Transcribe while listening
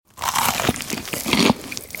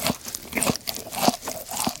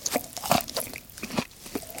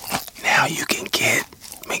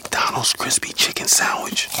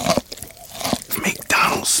sandwich.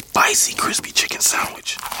 McDonald's spicy crispy chicken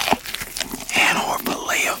sandwich. And or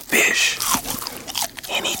fillet of fish.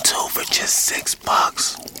 Any two for just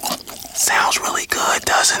 $6. Sounds really good,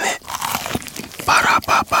 doesn't it?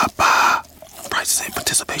 Ba-da-ba-ba-ba. Prices and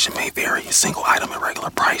participation may vary. A single item at regular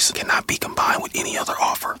price cannot be combined with any other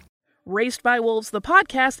offer. Raised by Wolves, the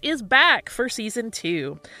podcast, is back for Season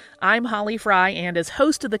 2. I'm Holly Fry, and as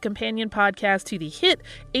host of the companion podcast to the hit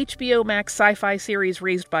HBO Max sci-fi series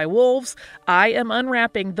Raised by Wolves, I am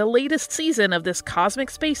unwrapping the latest season of this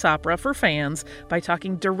cosmic space opera for fans by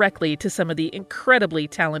talking directly to some of the incredibly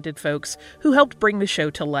talented folks who helped bring the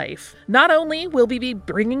show to life. Not only will we be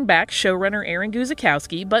bringing back showrunner Aaron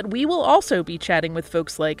Guzikowski, but we will also be chatting with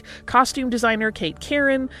folks like costume designer Kate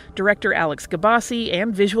Karen, director Alex Gabassi,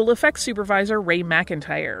 and visual effects supervisor Ray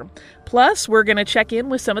McIntyre. Plus, we're going to check in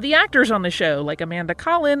with some of the actors on the show, like Amanda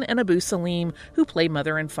Collin and Abu Salim, who play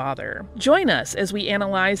mother and father. Join us as we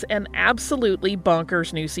analyze an absolutely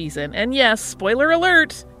bonkers new season. And yes, spoiler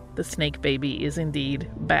alert, the snake baby is indeed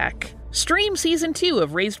back. Stream Season 2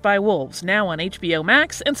 of Raised by Wolves now on HBO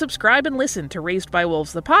Max, and subscribe and listen to Raised by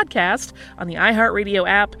Wolves the podcast on the iHeartRadio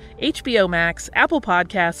app, HBO Max, Apple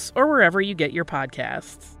Podcasts, or wherever you get your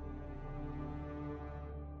podcasts.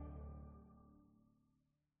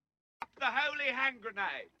 The holy hand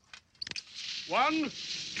grenade. 1,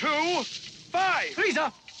 2, 5. 3,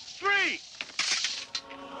 sir. 3.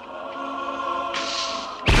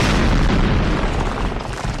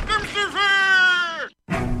 Lucifer!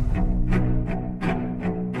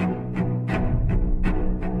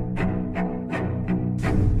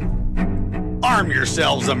 Arm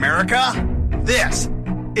yourselves, America. This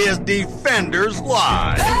is Defenders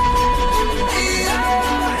Live. Here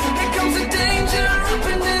comes the danger up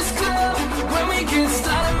in this club. When we get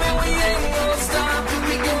started, man, we ain't gonna stop.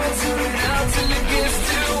 We gonna turn it out till it gets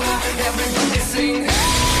too hot. Everybody sing.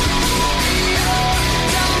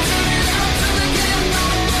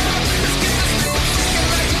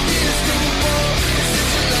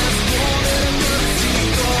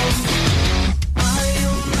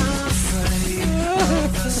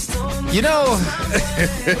 You know,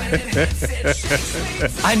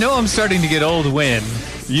 I know I'm starting to get old when.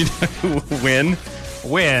 You know, when?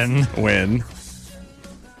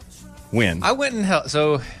 I went and held,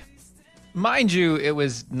 so mind you, it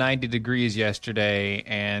was 90 degrees yesterday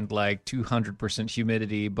and like 200%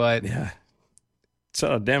 humidity, but Yeah.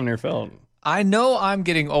 So damn near felt. I know I'm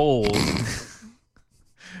getting old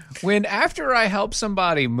when after I help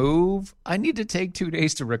somebody move, I need to take 2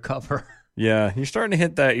 days to recover. Yeah, you're starting to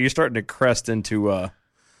hit that. You're starting to crest into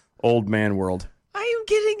old man world. I am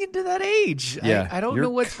getting into that age. Yeah, I don't you're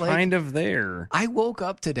know what's like. kind of there. I woke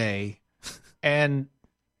up today and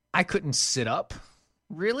I couldn't sit up.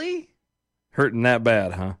 Really? Hurting that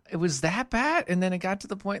bad, huh? It was that bad? And then it got to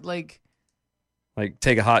the point like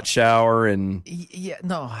take a hot shower and yeah,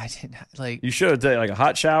 no, I didn't. Like, you should have taken like a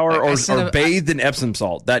hot shower or bathed in Epsom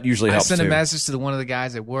salt. That usually helps too. I sent a message to one of the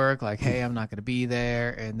guys at work, like, "Hey, I'm not going to be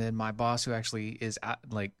there." And then my boss, who actually is out,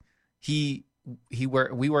 like, we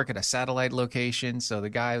work at a satellite location, so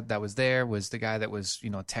the guy that was there was the guy that was,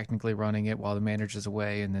 technically running it while the manager's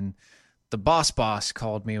away. And then the boss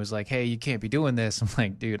called me and was like, "Hey, you can't be doing this." I'm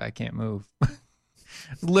like, "Dude, I can't move."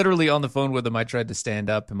 Literally on the phone with him, I tried to stand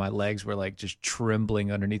up and my legs were like just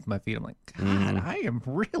trembling underneath my feet. I'm like, God, I am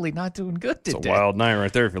really not doing good today. It's a wild night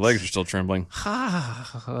right there if your legs are still trembling.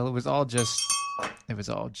 Well, it was all just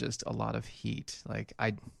a lot of heat. A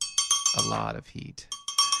lot of heat.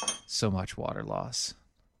 So much water loss.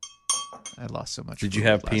 I lost so much. Did you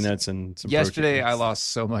have peanuts and some yesterday? protein? I lost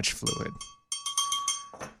so much fluid.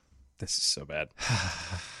 This is so bad.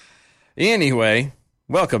 Anyway,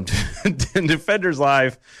 welcome to Defenders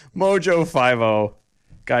Live, Mojo 50.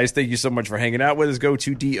 Guys, thank you so much for hanging out with us. Go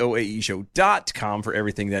to DOAEshow.com for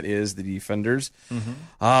everything that is the Defenders. You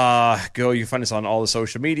can find us on all the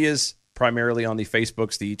social medias, primarily on the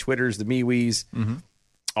Facebooks, the Twitters, the MeWes.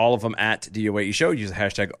 All of them at DOAE Show. Use the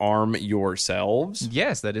hashtag ArmYourselves.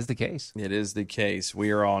 Yes, that is the case. It is the case.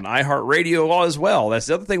 We are on iHeartRadio as well. That's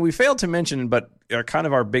the other thing we failed to mention, but kind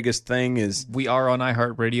of our biggest thing is... We are on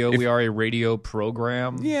iHeartRadio. We are a radio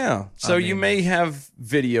program. Yeah. So you may have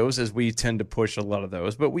videos, as we tend to push a lot of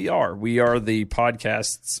those, but we are. We are the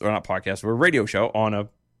podcasts, or not podcasts, we're a radio show on a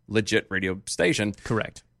legit radio station.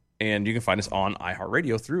 Correct. And you can find us on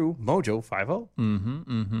iHeartRadio through Mojo 50.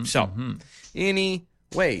 Anyways.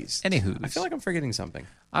 Anywho. I feel like I'm forgetting something.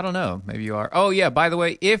 I don't know. Maybe you are. Oh, yeah. By the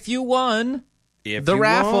way, if you won the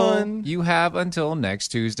raffle, you have until next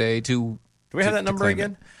Tuesday to... Do we have that number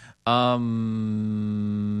again? Not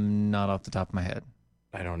off the top of my head.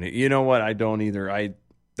 I don't. You know what? I don't either.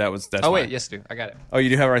 That's Oh, wait. mine. Yes, I do. I got it. Oh, you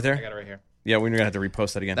do have it right there? I got it right here. Yeah, we're going to have to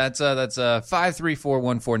repost that again. That's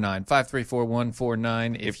 534-149.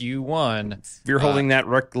 534-149. If you won, If you're holding that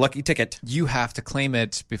lucky ticket, you have to claim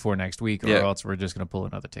it before next week, or Yeah. else we're just going to pull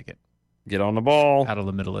another ticket get on the ball. out of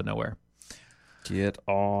the middle of nowhere. Get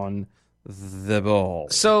on the ball.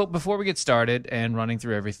 So before we get started and running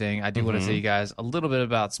through everything, I do want to tell you guys a little bit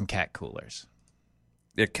about some cat coolers.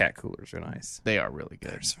 Yeah, cat coolers are nice. They are really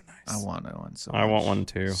good. They're so nice. I want one so I much. want one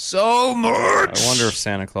too. So much. I wonder if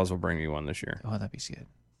Santa Claus will bring me one this year. Oh, that'd be good.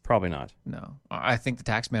 Probably not. No. I think the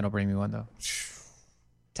tax man will bring me one, though.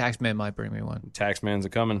 Tax man might bring me one. Taxman's a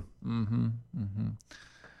coming.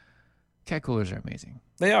 Cat coolers are amazing.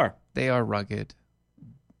 They are. They are rugged.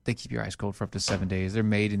 They keep your ice cold for up to 7 days. They're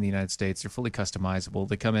made in the United States. They're fully customizable.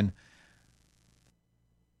 They come in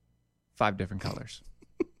 5 different colors.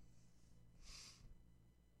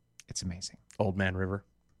 It's amazing. Old Man River.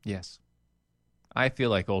 Yes. I feel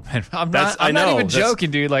like old man. I'm That's- not I know. even That's-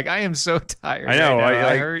 joking, dude. Like, I am so tired. I know. right now.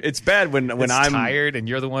 I heard it's bad when it's I'm tired and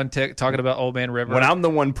you're the one talking about Old Man River. when I'm the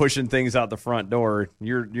one pushing things out the front door.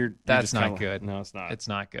 You're That's just not kinda- good. No, it's not. It's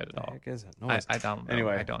not good at all. Heck is it? No, I it's- don't know.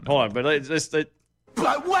 Anyway, I don't know. hold on, but let's just.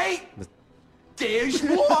 But wait! There's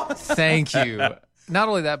more! Thank you. Not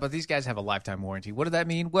only that, but these guys have a lifetime warranty. What does that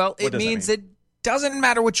mean? Well, it does that means mean? it doesn't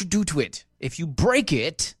matter what you do to it. If you break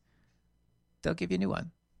it, they'll give you a new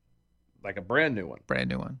one. Like a brand new one. Brand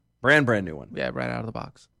new one. Brand new one. Yeah, right out of the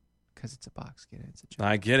box. Because it's a box. Get it? It's a joke.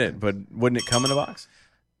 I get it, but wouldn't it come in a box?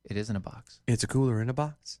 It is in a box. It's a cooler in a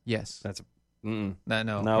box. Yes. That's a. Mm-mm. No,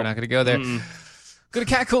 No. we're not going to go there. Go to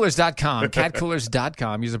catcoolers.com.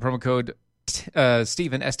 Catcoolers.com. Use the promo code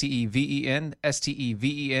Steven, STEVEN,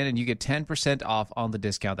 STEVEN, and you get 10% off on the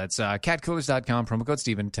discount. That's catcoolers.com. Promo code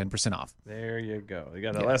Steven, 10% off. There you go. You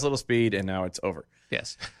got the last little speed, and now it's over.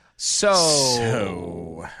 Yes.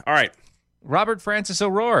 So, All right. Robert Francis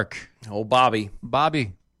O'Rourke. Old Bobby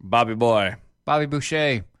Bobby boy.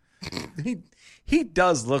 Boucher. He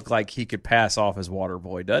does look like he could pass off as Water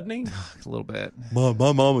Boy, doesn't he? A little bit. My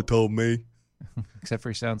mama told me. Except for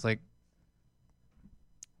he sounds like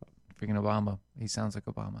freaking Obama. He sounds like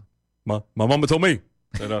Obama. My mama told me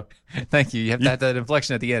that Thank you. You have that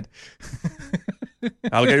inflection at the end.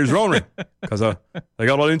 alligators are ornery because they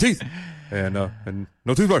got all in teeth and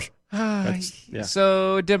no toothbrush. Yeah.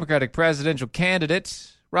 So, Democratic presidential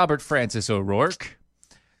candidate Robert Francis O'Rourke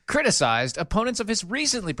criticized opponents of his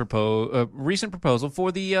recent proposal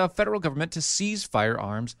for the federal government to seize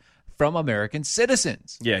firearms from American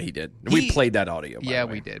citizens. Yeah, he did. We played that audio. By Yeah, the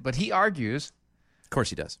way. we did. But he argues Of course,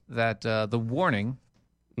 he does. that the warning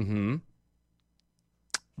Mm-hmm.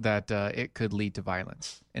 that it could lead to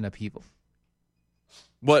violence in a people.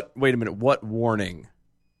 What? Wait a minute. What warning?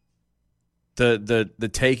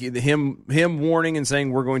 Him warning and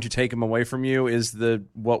saying we're going to take him away from you is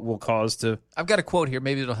what will cause to. I've got a quote here.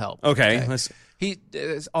 Maybe it'll help. Okay. Let's. He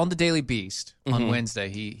on the Daily Beast on Wednesday.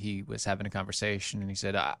 He was having a conversation and he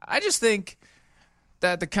said, "I just think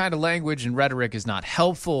that the kind of language and rhetoric is not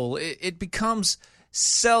helpful. It becomes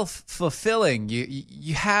self-fulfilling.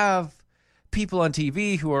 You have people on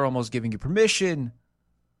TV who are almost giving you permission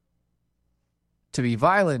to be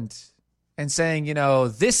violent and saying, you know,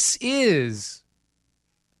 this is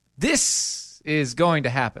going to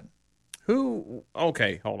happen." Who?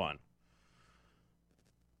 Okay, hold on.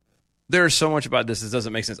 There's so much about this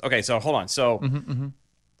doesn't make sense. Okay, so hold on. So,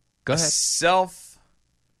 Go ahead.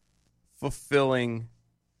 self-fulfilling.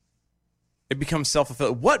 It becomes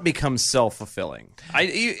self-fulfilling. What becomes self-fulfilling?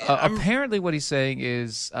 Apparently, what he's saying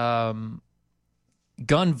is gun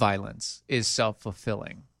violence is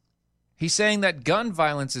self-fulfilling. He's saying that gun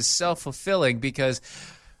violence is self-fulfilling because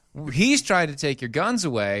he's trying to take your guns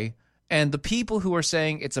away, and the people who are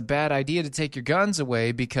saying it's a bad idea to take your guns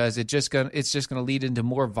away because it's just going to lead into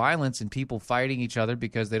more violence and people fighting each other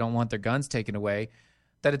because they don't want their guns taken away,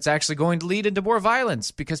 that it's actually going to lead into more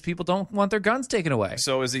violence because people don't want their guns taken away.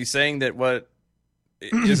 So is he saying that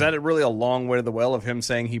is that really a long way to the well of him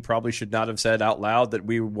saying he probably should not have said out loud that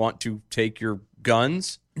we want to take your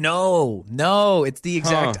guns? No, it's the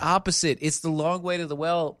exact opposite. It's the long way to the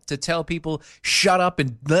well to tell people, shut up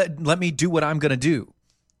and let me do what I'm going to do.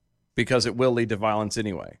 Because it will lead to violence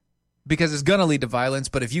anyway. Because it's going to lead to violence,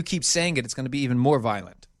 but if you keep saying it, it's going to be even more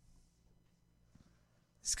violent.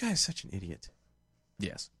 This guy is such an idiot.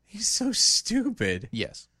 Yes. He's so stupid.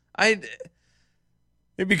 Yes. It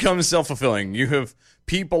becomes self-fulfilling. You have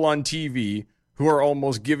people on TV who are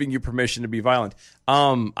almost giving you permission to be violent.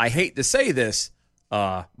 I hate to say this,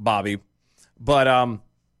 Bobby, but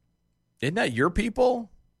isn't that your people?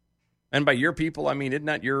 And by your people, I mean, isn't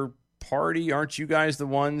that your party? Aren't you guys the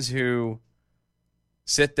ones who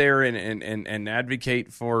sit there and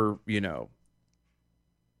advocate for, what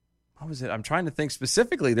was it? I'm trying to think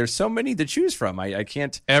specifically. There's so many to choose from. I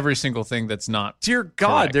can't. Every single thing that's not. Dear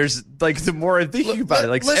God, correct. There's like the more I think about it,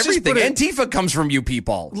 like let's just everything. put it- Antifa comes from you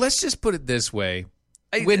people. Let's just put it this way.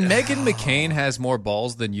 When Meghan McCain has more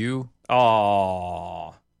balls than you,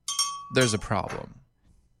 Oh, there's a problem.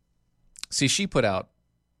 See, she put out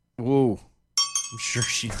woo. I'm sure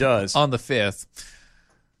she does. on the 5th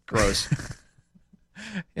Gross.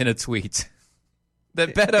 in a tweet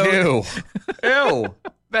that Beto Ew.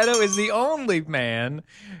 Beto is the only man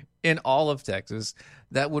in all of Texas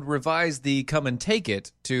that would revise the "come and take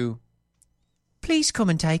it" to "please come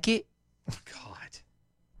and take it." God.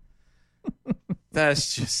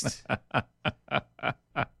 That's just.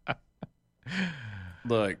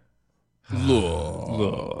 Look.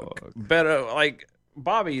 Better, like,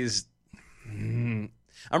 Bobby is. I'm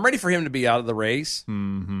ready for him to be out of the race.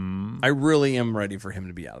 Mm-hmm. I really am ready for him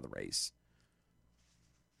to be out of the race.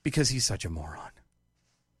 Because he's such a moron.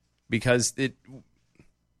 Because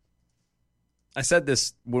I said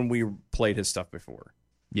this when we played his stuff before.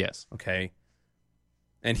 Yes. Okay.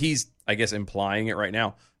 And he's, I guess, implying it right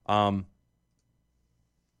now. But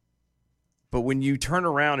when you turn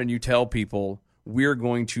around and you tell people we're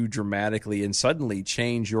going to dramatically and suddenly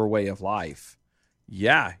change your way of life,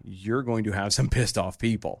 yeah, you're going to have some pissed off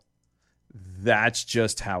people. That's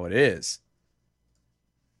just how it is.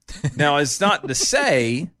 Now, it's not to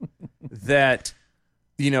say that,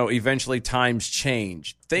 eventually times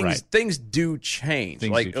change. Things do change.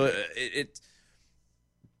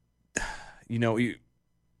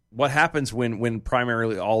 What happens when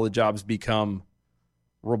primarily all the jobs become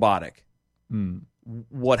robotic?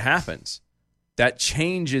 What happens? That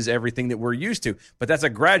changes everything that we're used to. But that's a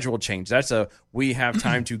gradual change. That's we have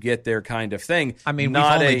time to get there kind of thing. I mean,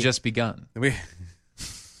 not we've only just begun.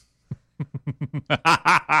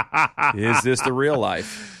 Is this the real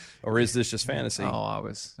life? Or is this just fantasy? Oh,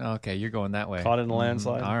 okay. You're going that way. Caught in a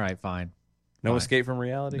landslide? All right, fine. No Fine. escape from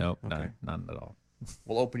reality? Nope, Okay. none at all.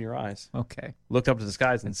 Well, open your eyes. Okay. Look up to the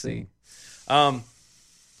skies and see. I'm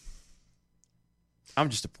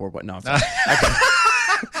just a poor boy. No, I'm sorry.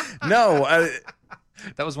 No,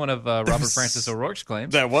 That was one of Robert Francis O'Rourke's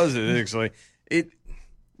claims. that was it actually.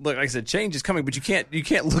 Look, like I said, change is coming, but you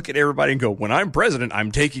can't look at everybody and go, when I'm president,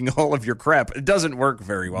 I'm taking all of your crap. It doesn't work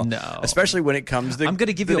very well. No. Especially when it comes to I'm going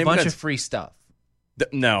to give the you a name bunch guns. of free stuff.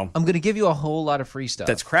 No. I'm going to give you a whole lot of free stuff.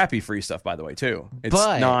 That's crappy free stuff, by the way, too. It's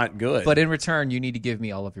But- not good. But in return, you need to give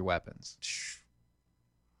me all of your weapons.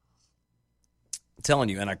 I'm telling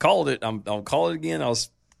you, and I called it. I'll call it again.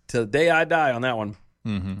 Till the day I die on that one.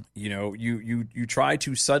 Mm-hmm. You try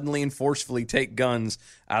to suddenly and forcefully take guns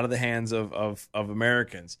out of the hands of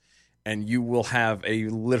Americans, and you will have a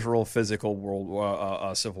literal physical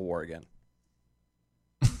world civil war again.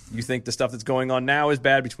 You think the stuff that's going on now is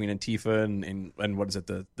bad between Antifa and what is it,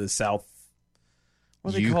 the South?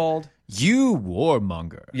 What are they called? You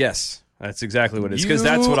warmonger. Yes, that's exactly what it is, because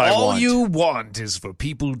that's what I want. All you want is for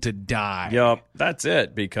people to die. Yup, that's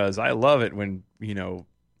it, because I love it when,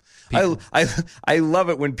 I love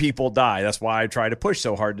it when people die. That's why I try to push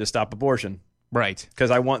so hard to stop abortion, Right.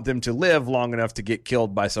 because I want them to live long enough to get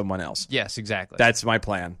killed by someone else. Yes, exactly. That's my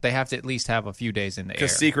plan. They have to at least have a few days in the air.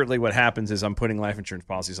 Because secretly what happens is I'm putting life insurance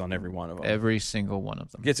policies on every one of them. Every single one of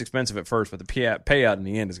them. It gets expensive at first, but the payout in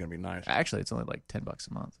the end is going to be nice. Actually, it's only like $10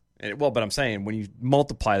 a month. But I'm saying when you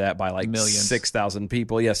multiply that by like Millions. 6,000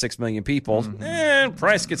 people, 6 million people,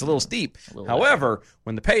 price gets a little steep. little However,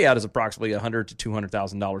 when the payout is approximately $100,000 to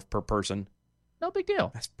 $200,000 per person, No big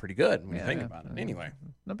deal. that's pretty good when you Yeah, think yeah. about it. Anyway,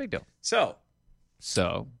 No big deal. so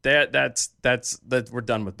So, that's we're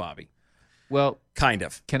done with Bobby. well, Kind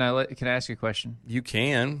of. can I ask you a question? You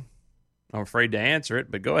can. I'm afraid to answer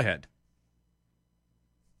it, but go ahead.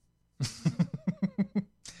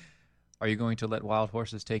 Are you going to let wild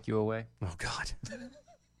horses take you away? Oh God.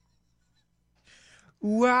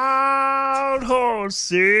 Wild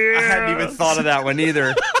horses. I hadn't even thought of that one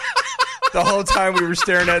either. The whole time we were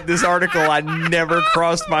staring at this article, I never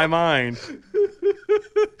crossed my mind.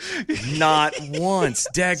 Not once.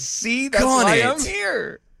 See, that's Gone why it. I'm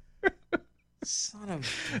here. Son of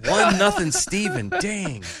 1-0 Steven.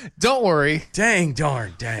 Dang. Don't worry. Dang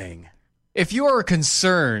darn dang. If you are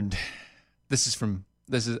concerned, this is from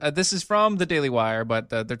the Daily Wire, but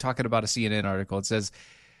they're talking about a CNN article. It says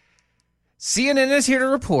CNN is here to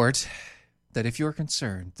report that if you're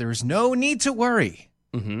concerned, there is no need to worry.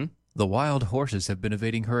 Mm-hmm. The wild horses have been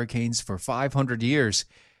evading hurricanes for 500 years,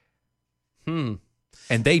 and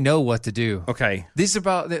they know what to do. Okay.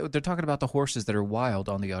 They're talking about the horses that are wild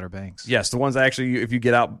on the Outer Banks. Yes, the ones that actually, if you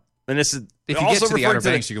get out and this is If you also get to the referring Outer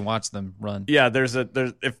Banks, you can watch them run. yeah, there's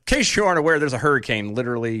in case you aren't aware, there's a hurricane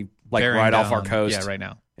literally like Bearing right off our down. coast. Yeah, right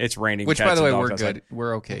now. It's raining. Which, cats by the way, and we're dogs good. outside.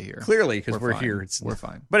 We're okay here. Clearly, because we're fine. here. We're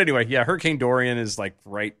fine. But anyway, yeah, Hurricane Dorian is like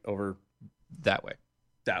right over That way.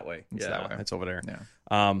 that way. It's yeah, that way. it's over there.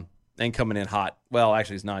 Yeah. And coming in hot. Well,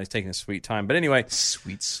 actually, it's not. He's taking a sweet time. But anyway,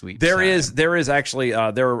 Sweet. there time. is actually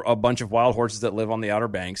there are a bunch of wild horses that live on the Outer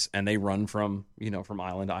Banks, and they run from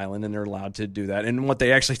island to island, and they're allowed to do that. And what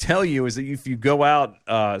they actually tell you is that if you go out,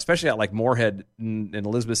 especially out like Moorhead in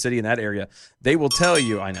Elizabeth City in that area, they will tell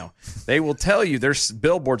you. I know they will tell you. There's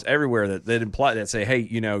billboards everywhere that say, hey,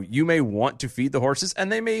 you may want to feed the horses,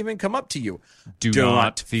 and they may even come up to you. Do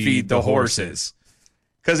not feed the horses.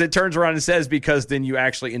 Because it turns around and says, because then you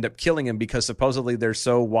actually end up killing them, because supposedly they're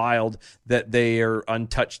so wild that they are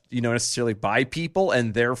untouched, necessarily by people,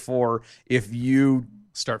 and therefore if you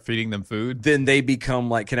Start feeding them food. then they become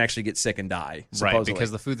can actually get sick and die. Right, Supposedly.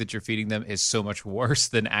 because the food that you're feeding them is so much worse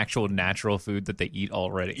than actual natural food that they eat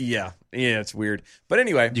already. yeah, it's weird. But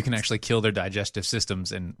anyway, You can actually kill their digestive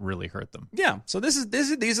systems and really hurt them. yeah. So these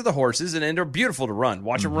are the horses, and they're beautiful to run.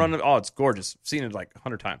 Watch them run. Oh, it's gorgeous. I've seen it like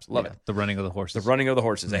 100 times. Love it. The running of the horses. The running of the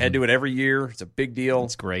horses. They had to do it every year. It's a big deal.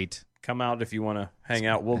 It's great. Come out if you want to hang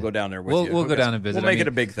out. We'll go down there with you. We'll go down and visit. We'll make it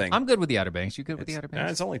a big thing. I'm good with the Outer Banks. You good with the Outer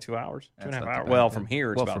Banks? It's only 2 hours, two and a half That's not hours. too Well, bad. from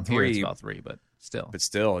here it's about from 3. Here it's about 3, but still. But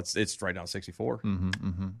still, it's right down 64.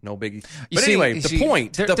 No biggie. You But see- anyway, you the see,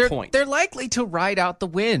 point. They're likely to ride out the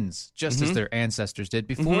winds, just as their ancestors did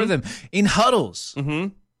before Mm-hmm. them, in huddles,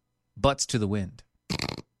 butts to the wind.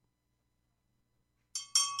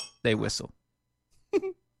 They whistle.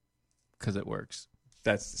 Because it works.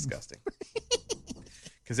 That's disgusting.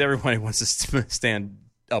 Because everybody wants to stand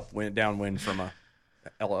downwind from a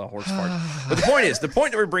horse fart. But the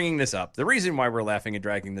point that we're bringing this up, the reason why we're laughing and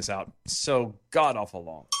dragging this out so god awful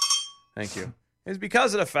long, thank you, is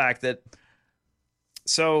because of the fact that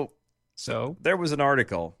so there was an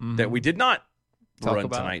article that we did not Talk run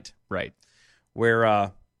about tonight, Right. where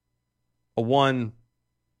a one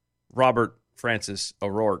Robert Francis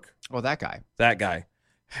O'Rourke, Well, that guy. that guy,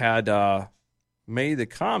 had made the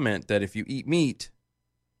comment that if you eat meat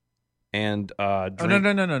and drink...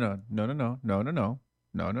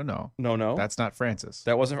 Oh, no. No. That's not Francis.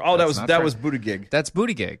 That wasn't... Oh, That's that not was Buttigieg. That's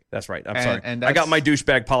Buttigieg. That's right. I'm And- sorry. and I got that's- my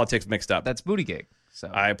douchebag politics mixed up. That's Buttigieg. So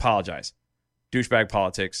I apologize. Douchebag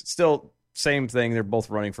politics. Still, same thing. They're both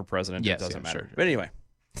running for president. Yes, it doesn't yeah, matter. sure. But anyway.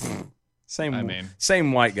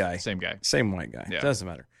 Same white guy. same guy. Same white guy. Yeah. Doesn't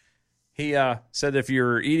matter. He said if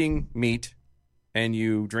you're eating meat and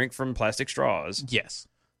you drink from plastic straws, Yes.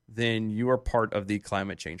 then you are part of the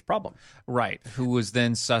climate change problem. Right. Who was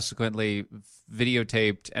then subsequently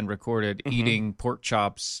videotaped and recorded eating pork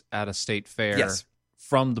chops at a state fair Yes.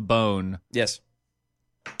 from the bone. Yes,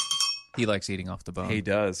 He likes eating off the bone. he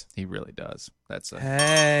does. He really does. That's a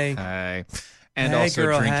Hey. hey. And Hey, also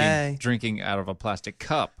girl, hey. drinking out of a plastic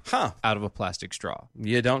cup, Huh. out of a plastic straw.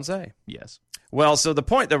 You don't say. Yes. Well, so the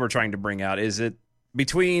point that we're trying to bring out is that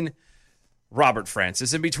between Robert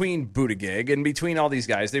Francis and between Buttigieg and between all these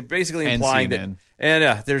guys, they're basically And implying that, CNN.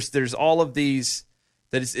 and there's all of these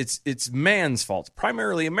that it's man's fault,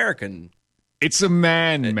 primarily American. It's a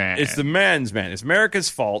man. It's the man's man. It's America's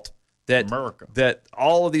fault that America. that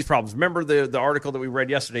all of these problems. Remember the article that we read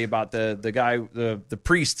yesterday about the guy the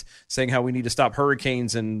priest saying how we need to stop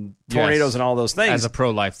hurricanes and tornadoes Yes. and all those things as a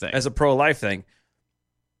pro-life thing. as a pro-life thing.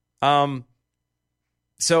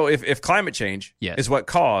 So if climate change Yes. is what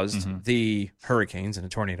caused the hurricanes and the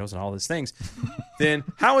tornadoes and all these things, then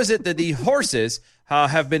how is it that the horses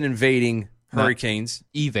have been invading hurricanes?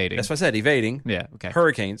 Evading. That's what I said, evading Yeah. Okay.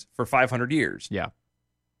 hurricanes for 500 years. Yeah.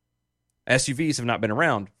 SUVs have not been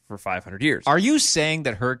around for 500 years. Are you saying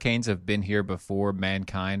that hurricanes have been here before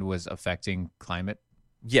mankind was affecting climate?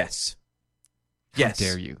 Yes. How Yes.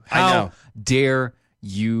 dare you? I How know. dare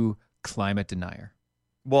you, climate denier?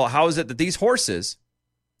 Well, how is it that these horses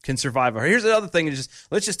can survive? Here's the other thing: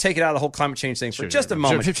 let's just take it out of the whole climate change thing for just a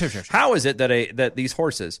moment. Sure. How is it that these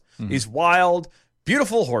horses, these wild,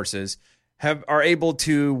 beautiful horses, are able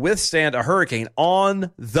to withstand a hurricane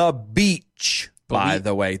on the beach? By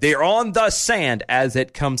the way, they are on the sand as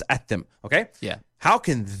it comes at them. Okay, Yeah. How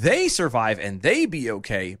can they survive and they be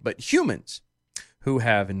okay? But humans, who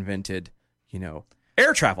have invented,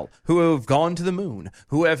 air travel, who have gone to the moon,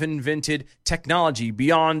 who have invented technology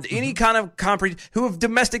beyond any kind of who have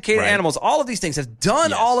domesticated Right. animals, all of these things have done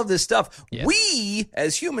Yes. all of this stuff. Yes. We,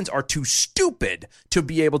 as humans, are too stupid to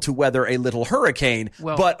be able to weather a little hurricane.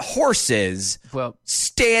 Well- but horses, Well,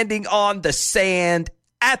 standing on the sand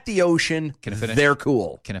at the ocean, Can I finish? they're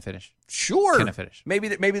cool. can I finish? Sure. Can I finish? Maybe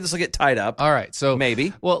this will get tied up. All right. So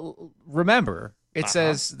Maybe. Well, remember It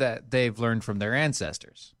says that they've learned from their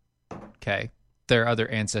ancestors. Okay. Their other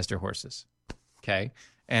ancestor horses. Okay.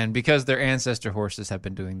 And because their ancestor horses have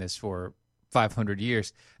been doing this for 500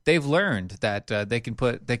 years, they've learned that they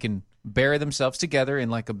can bury themselves together in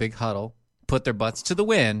like a big huddle, put their butts to the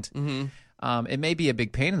wind. Mm-hmm. It may be a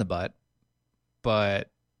big pain in the butt, but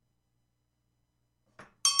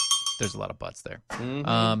there's a lot of butts there.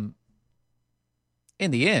 Mm-hmm.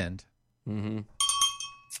 In the end,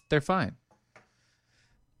 they're fine.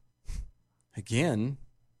 Again,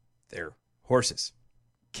 they're horses.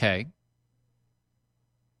 Okay.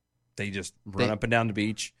 They just run up and down the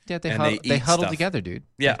beach. Yeah, they eat huddle stuff. together, dude.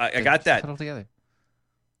 Yeah, I got that. Huddle together.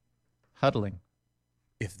 Huddling.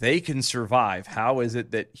 If they can survive, how is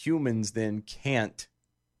it that humans then can't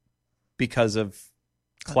because of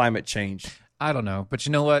climate change? I don't know. But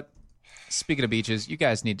you know what? Speaking of beaches, you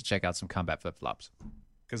guys need to check out some combat flip-flops.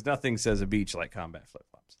 Because nothing says a beach like combat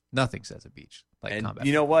flip-flops. Nothing says a beach like And combat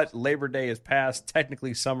you know what? Labor Day is past.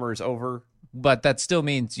 Technically, summer is over. But that still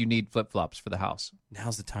means you need flip-flops for the house.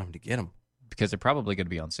 Now's the time to get them. Because they're probably going to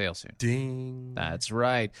be on sale soon. Ding. That's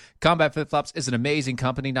right. Combat Flip-Flops is an amazing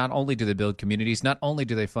company. Not only do they build communities, not only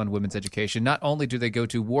do they fund women's education, not only do they go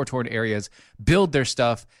to war-torn areas, build their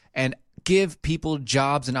stuff, and give people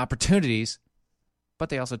jobs and opportunities, but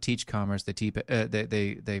they also teach commerce.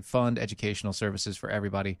 They fund educational services for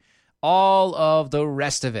everybody. All of the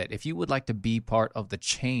rest of it. If you would like to be part of the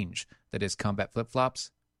change that is Combat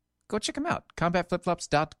Flip-Flops, go check them out.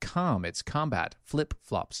 CombatFlipFlops.com. It's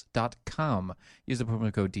CombatFlipFlops.com. Use the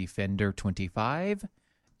promo code Defender25,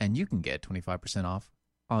 and you can get 25% off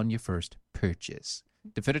on your first purchase.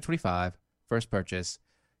 Defender25, first purchase,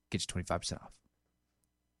 get you 25% off.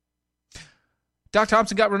 Doc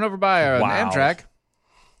Thompson got run over by an Amtrak.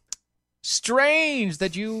 Strange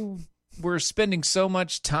that you were spending so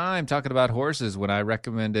much time talking about horses when I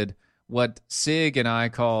recommended what Sig and I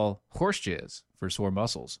call horse jizz for sore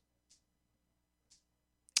muscles,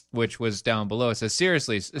 which was down below. It says,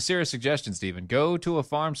 seriously, a serious suggestion, Stephen. Go to a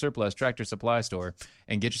farm surplus tractor supply store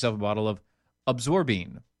and get yourself a bottle of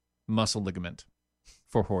Absorbine muscle ligament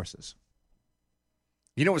for horses.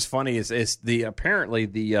 You know what's funny is apparently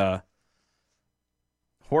the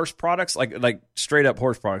horse products, like straight up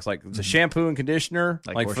horse products, like the shampoo and conditioner,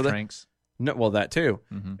 like horse tranks. No, well, that too.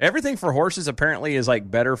 Mm-hmm. Everything for horses apparently is like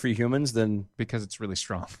better for humans than because it's really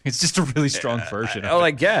strong. It's just a really strong version. I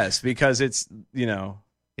guess because it's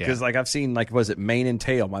because like I've seen was it mane and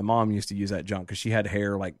tail. My mom used to use that junk because she had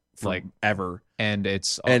hair forever, and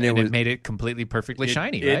it made it completely perfectly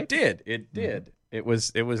shiny. Right? It did. It did. It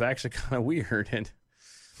was actually kind of weird. And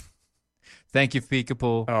thank you,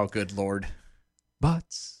 Peekapoo. Oh, good Lord.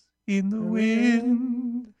 Butts in the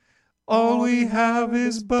wind. All we have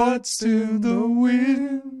is butts to the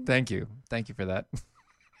wind. Thank you for that.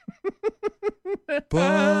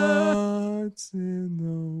 Butts in the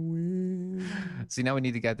wind. See, now we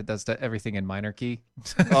need the guy that does everything in minor key.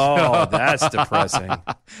 Oh, that's depressing.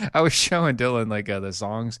 I was showing Dylan the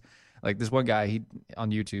songs. Like this one guy, he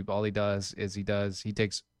on YouTube, all he does is he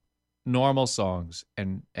takes normal songs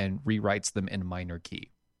and rewrites them in minor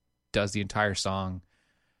key. Does the entire song.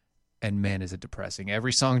 And man, is it depressing.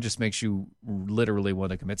 Every song just makes you literally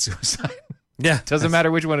want to commit suicide. Yeah. Doesn't matter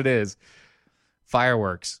which one it is.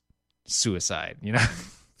 Fireworks, suicide,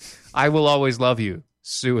 I Will Always Love You,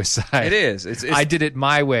 suicide. It is. It's I Did It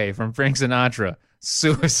My Way from Frank Sinatra,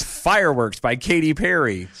 suicide. Fireworks by Katy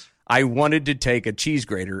Perry. I wanted to take a cheese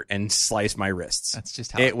grater and slice my wrists. That's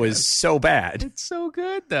just how it was so bad. It's so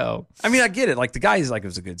good, though. I mean, I get it. Like, the guy it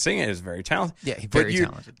was a good singer. He was very talented. Yeah, very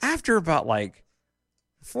talented. After about,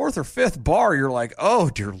 fourth or fifth bar, you're like, oh,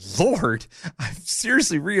 dear Lord, I'm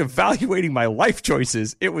seriously reevaluating my life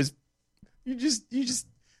choices. It was, you just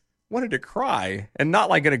wanted to cry, and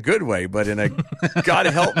not in a good way, but in a God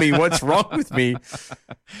help me, what's wrong with me? So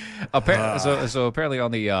apparently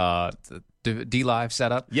on the D Live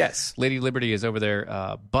setup, yes, Lady Liberty is over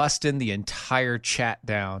there busting the entire chat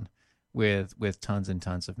down with tons and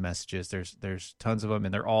tons of messages. There's tons of them,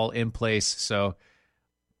 and they're all in place. So.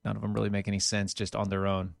 None of them really make any sense just on their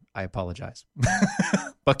own. I apologize.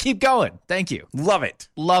 But keep going. Thank you. Love it.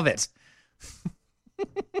 Love it.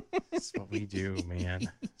 That's what we do,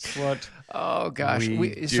 man. That's what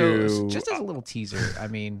we do. So just as a little teaser, I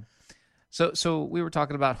mean, so we were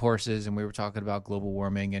talking about horses and we were talking about global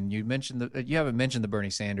warming, and you mentioned you haven't mentioned the Bernie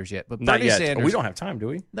Sanders yet, but not Bernie yet. Sanders, we don't have time, do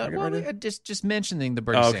we? No, just mentioning the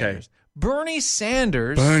Bernie Sanders. Bernie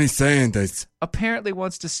Sanders apparently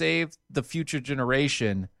wants to save the future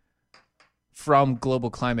generation from global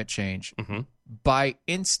climate change by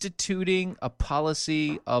instituting a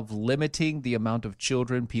policy of limiting the amount of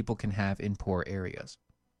children people can have in poor areas.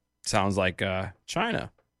 sounds like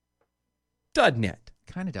China. Doesn't it?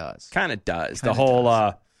 Kind of does. Kind of does. Kinda The whole.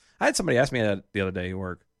 does. I had somebody ask me that the other day at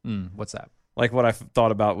work. What's that? Like what I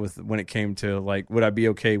thought about with when it came to like, would I be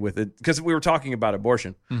okay with it? Because we were talking about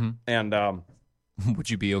abortion, and Would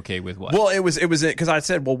you be okay with what? well, it was because I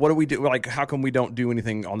said, well, what do we do? Like, how come we don't do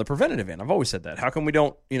anything on the preventative end? I've always said that. How come we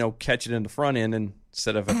don't, catch it in the front end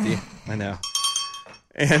instead of at the? I know.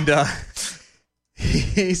 And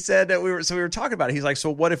he said that we were talking about it. He's like,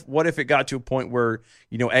 so what if it got to a point where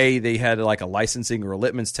they had like a licensing or a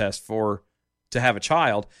litmus test to have a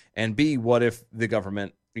child, and B, what if the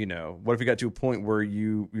government, what if we got to a point where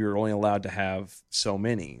you're only allowed to have so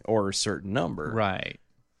many or a certain number, right?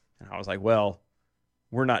 And I was like, well,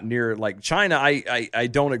 we're not near like China. I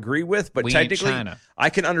don't agree with, but We ain't technically China. I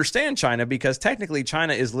can understand China because technically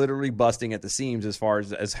China is literally busting at the seams as far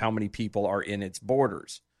as how many people are in its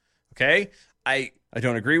borders. Okay, I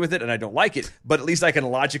don't agree with it and I don't like it, but at least I can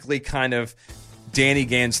logically kind of Danny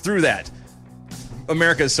Gans through that.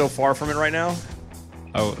 America is so far from it right now.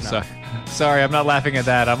 Oh, sorry, I'm not laughing at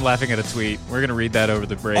that. I'm laughing at a tweet. We're going to read that over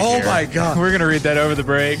the break. Oh, here. my God. We're going to read that over the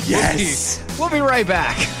break. Yes. We'll be right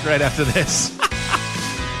back right after this.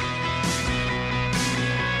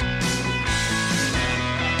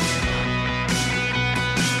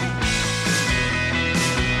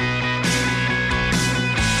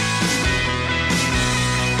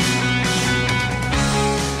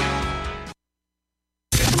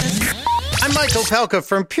 I'm Michael Pelka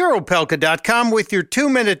from PuroPelka.com with your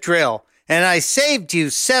 2-minute drill, and I saved you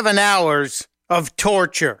 7 hours of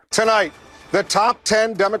torture. Tonight, the top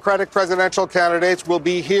 10 Democratic presidential candidates will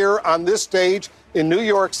be here on this stage in New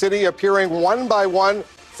York City, appearing one by one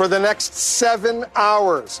for the next 7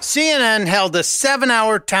 hours. CNN held a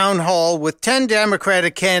 7-hour town hall with 10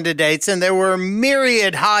 Democratic candidates, and there were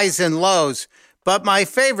myriad highs and lows. But my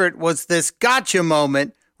favorite was this gotcha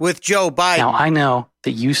moment with Joe Biden. Now, I know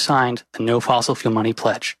that you signed the No Fossil Fuel Money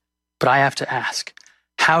pledge, but I have to ask,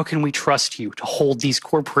 how can we trust you to hold these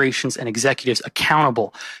corporations and executives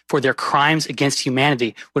accountable for their crimes against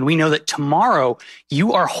humanity when we know that tomorrow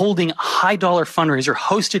you are holding a high-dollar fundraiser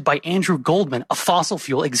hosted by Andrew Goldman, a fossil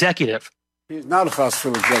fuel executive? He's not a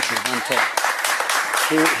fossil fuel executive, I'm told.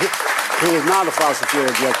 He is not a fossil fuel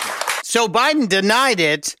executive. So Biden denied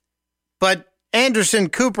it, but Anderson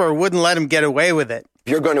Cooper wouldn't let him get away with it. If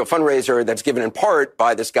you're going to a fundraiser that's given in part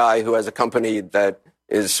by this guy who has a company that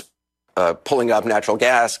is pulling up natural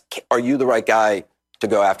gas, are you the right guy to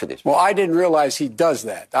go after these? Well, I didn't realize he does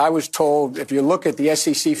that. I was told if you look at the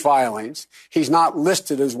SEC filings, he's not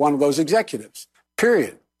listed as one of those executives,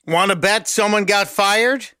 period. Want to bet someone got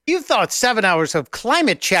fired? You thought 7 hours of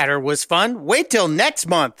climate chatter was fun? Wait till next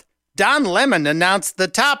month. Don Lemon announced the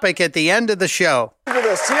topic at the end of the show.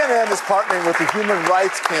 CNN is partnering with the Human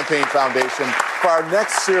Rights Campaign Foundation for our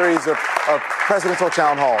next series of presidential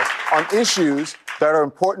town halls on issues that are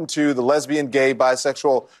important to the lesbian, gay,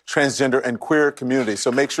 bisexual, transgender, and queer community.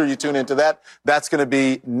 So make sure you tune into that. That's going to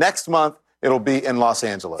be next month. It'll be in Los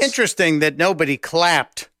Angeles. Interesting that nobody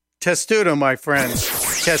clapped. Testudo, my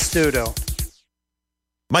friends. Testudo.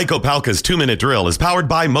 Mike Opalka's 2-minute drill is powered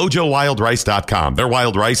by MojoWildRice.com. Their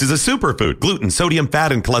wild rice is a superfood, gluten, sodium,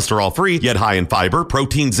 fat, and cholesterol-free, yet high in fiber,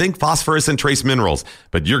 protein, zinc, phosphorus, and trace minerals.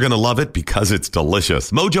 But you're going to love it because it's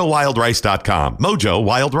delicious. MojoWildRice.com.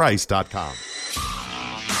 MojoWildRice.com.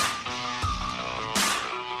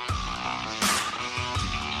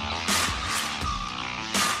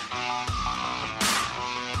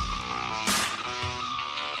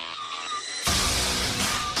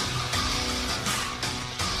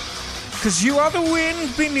 Because you are the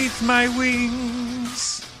wind beneath my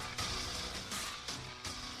wings.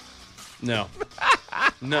 No.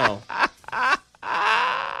 No.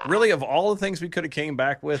 Really, of all the things we could have came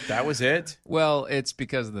back with, that was it? Well, it's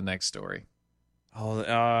because of the next story.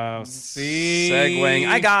 Oh, see? Segueing.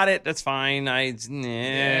 I got it. That's fine.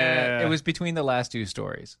 Yeah, it was between the last two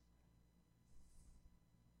stories.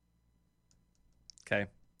 Okay.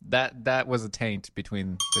 That was a taint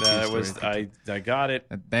between the two stories. I got it.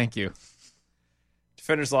 Thank you.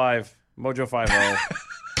 Defenders Live, Mojo 50.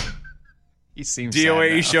 He seems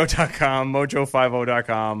DOAEshow.com,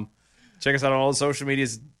 Mojo50.com. Check us out on all the social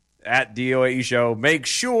medias at DOAE Show. Make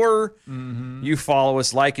sure you follow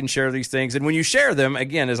us, like, and share these things. And when you share them,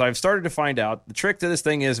 again, as I've started to find out, the trick to this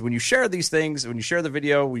thing is when you share these things, when you share the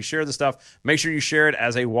video, we share the stuff, make sure you share it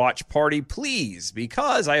as a watch party, please,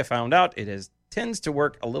 because I have found out it tends to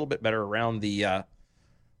work a little bit better around the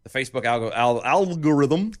Facebook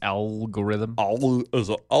algorithm. Algorithm.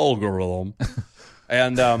 Algorithm.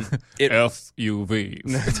 And it FUV.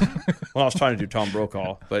 Well, I was trying to do Tom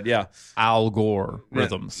Brokaw, but yeah. Al Gore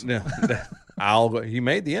rhythms. Yeah. He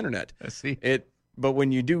made the internet. I see. But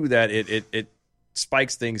when you do that, it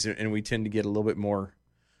spikes things, and we tend to get a little bit more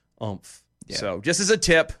oomph. Yeah. So just as a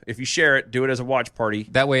tip, if you share it, do it as a watch party.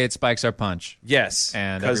 That way it spikes our punch. Yes,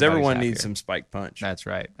 and because everyone needs some spiked punch. That's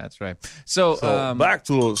right. So back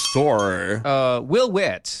to the story. Will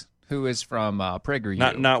Witt, who is from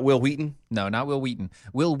PragerU. Not Will Wheaton? No, not Will Wheaton.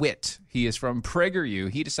 Will Witt. He is from PragerU.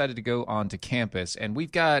 He decided to go onto campus, and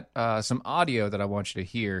we've got some audio that I want you to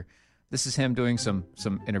hear. This is him doing some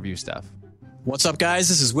interview stuff. What's up, guys?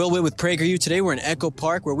 This is Will Witt with PragerU. Today we're in Echo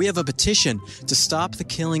Park, where we have a petition to stop the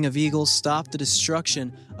killing of eagles, stop the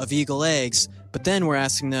destruction of eagle eggs, but then we're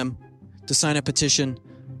asking them to sign a petition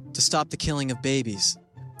to stop the killing of babies.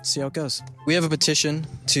 See how it goes. We have a petition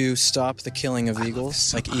to stop the killing of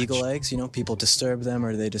eagles, like eagle eggs. You know, people disturb them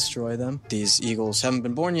or they destroy them. These eagles haven't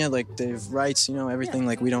been born yet, like they have rights, you know, everything.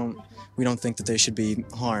 Like we don't think that they should be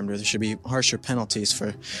harmed, or there should be harsher penalties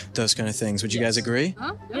for those kind of things. Would you guys agree?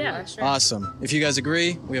 Huh? Yeah, sure. Awesome. If you guys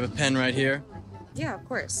agree, we have a pen right here. Yeah, of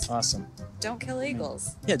course. Awesome. Don't kill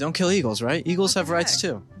eagles. Yeah, don't kill eagles, right? Eagles have rights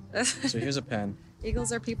too. So here's a pen.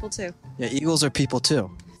 Eagles are people too. Yeah, eagles are people too.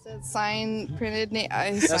 Sign printed name.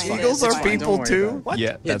 That's fine. Eagles are That's fine. people Don't worry too? about it. What?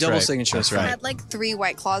 Yeah, Yeah, double signature. That's I right. had like 3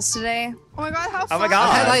 White Claws today. Oh my god, how fun. Oh my God.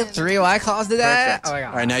 I had, like, 3 White Claws today. Perfect. All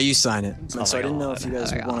right, now you sign it. So I didn't know if you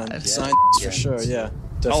guys would want to sign for sure. Yeah.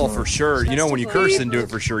 Oh, Definitely. for sure. You know, when you curse and do it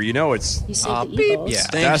for sure, you know it's You saved the eagles. yeah.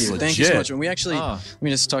 Thank That's you. Thank you legit. so much. And we actually, let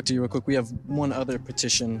me just talk to you real quick. We have one other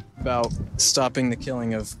petition about stopping the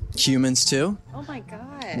killing of humans too, Oh my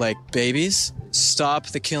god. like babies. Stop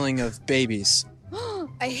the killing of babies.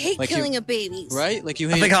 I hate Like killing you- of babies. Right? Like you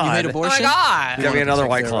my hate, God. abortion. God. You Give me wanna another protect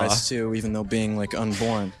White their Claw. rights too, even though being like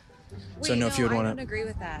unborn. Wait, So I know if you would I want don't to. agree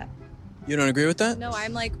with that. You don't agree with that? No,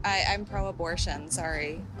 I'm pro-abortion.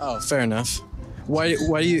 Sorry. Oh, fair enough. Why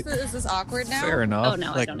do you? Is this awkward now? Fair enough. Oh,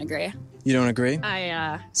 no, I Like- don't agree. You don't agree?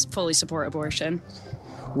 I fully support abortion.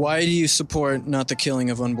 Why do you support not the killing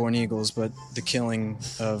of unborn eagles, but the killing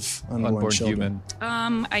of unborn children?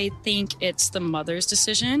 human. I think it's the mother's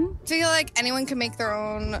decision. I feel like anyone can make their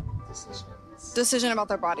own decision about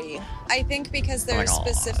their body. I think because there's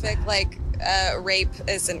specific, like, rape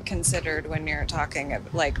isn't considered when you're talking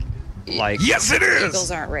of, like, yes, it is.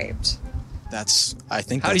 eagles aren't raped. I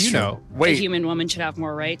think. How do that's you true. know? A Wait, human woman should have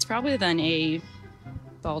more rights, probably, than a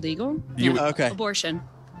bald eagle. You- Yeah. Okay. Abortion.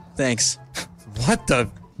 Thanks. what the?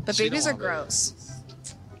 But babies are gross.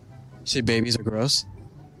 You say babies are gross?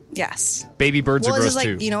 Yes. Baby birds Well, are it's gross just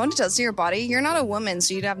like, too. you know what it does to your body? You're not a woman,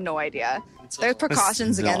 so you'd have no idea. There's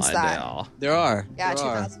precautions against that. There are. Yeah, There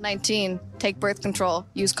are. 2019. Take birth control.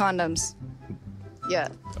 Use condoms. Yeah.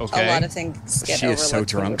 Okay. A lot of things get She is so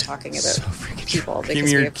overlooked when we're drunk. talking about people. Give because me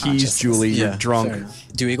we your have keys, consciousness. Julie. You're Yeah, drunk. fair enough.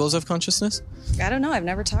 Do eagles have consciousness? I don't know. I've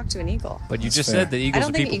never talked to an eagle. But you That's just fair. said that I eagles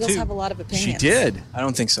don't are think people eagles too. have a lot of opinions. She did. I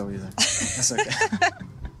don't think so either. That's okay.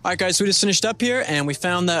 All right, guys, we just finished up here, and we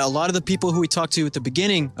found that a lot of the people who we talked to at the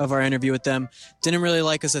beginning of our interview with them didn't really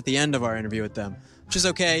like us at the end of our interview with them, which is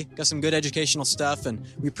okay. Got some good educational stuff, and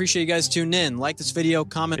we appreciate you guys tuning in. Like this video,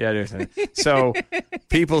 comment. Yeah, dude. So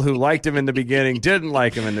people who liked him in the beginning didn't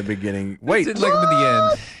like him in the beginning. Wait, Didn't like them in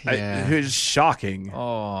the end. Yeah. who's shocking?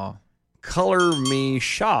 Oh, Color me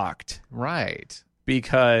shocked right.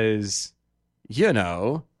 because you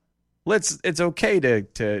know, it's okay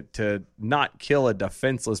to not kill a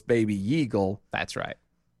defenseless baby eagle, That's right.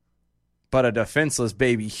 but a defenseless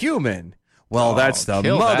baby human. Well, Oh, that's the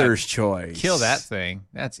kill mother's that. choice. Kill that thing.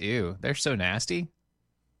 That's ew. They're so nasty.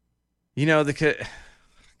 You know God.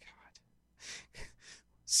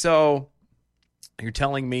 So you're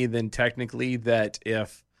telling me then technically that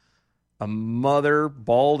if a mother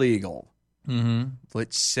bald eagle, Mm-hmm.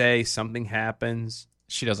 let's say something happens,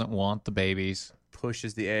 She doesn't want the babies.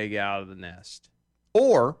 pushes the egg out of the nest,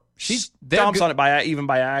 or they're stomps good- on it even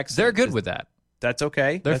by accident, They're good with that. That's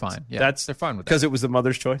okay. They're That's- fine. Yeah, That's they're fine with that. because it was the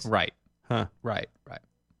mother's choice. Right. Huh. Right.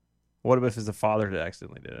 What if it's the father that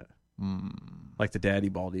accidentally did it? Mm. Like the daddy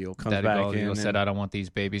bald eagle comes Daddy back Bald in Eagle said, and "I don't want these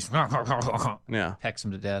babies." yeah, Pecks him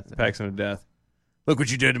to death. pecks him to death. Look what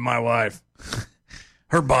you did to my wife.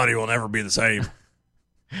 Her body will never be the same.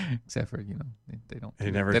 Except for they don't.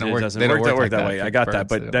 It never They don't it work. doesn't They don't work work that like way. for I got birds. that,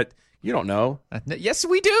 They but don't. that you don't know. Yes,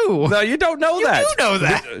 we do. No, you don't know that. do know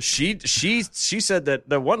that. She said that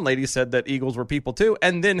the one lady said that eagles were people too,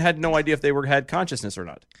 and then had no idea if they had consciousness or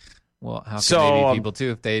not. Well, how can So, they be people too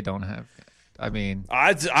if they don't have? I mean,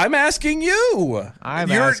 I'm asking you. I'm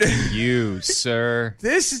You're- asking you, sir.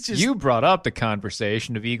 This is just You brought up the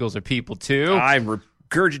conversation of eagles are people too, I'm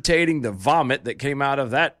regurgitating the vomit that came out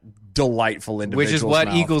of that delightful individual. which is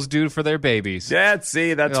what eagles do for their babies. Yeah,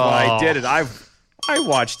 see, that's why I Oh. did it. I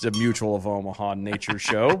watched a Mutual of Omaha nature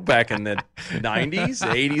show back in the 90s,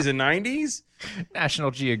 80s, and 90s.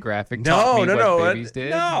 National Geographic taught me what babies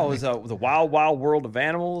did. No, it was the Wild Wild World of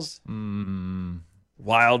Animals. Mm.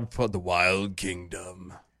 The Wild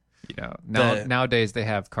Kingdom. You know, nowadays they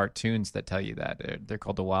have cartoons that tell you that. They're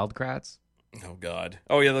called the Wildcrats. Oh, God.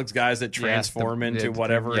 Oh, yeah, those guys that transform into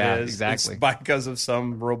whatever it is. Exactly. It's because of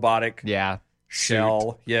some robotic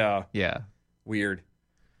shell. Suit. Yeah. Weird.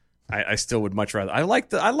 I still would much rather. I like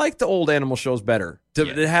the old animal shows better. To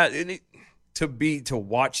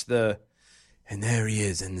watch the. And there he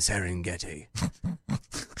is in the Serengeti.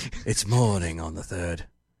 It's morning on the 3rd.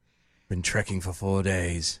 Been trekking for 4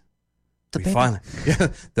 days.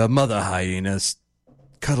 The mother hyenas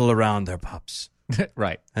cuddle around their pups.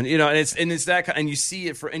 Right. And it's that kind, and you see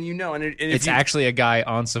it it's actually a guy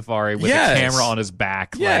on safari with a camera on his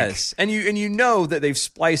back. Yes. And you know that they've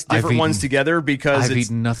spliced different ones together because I've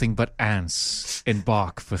eaten nothing but ants in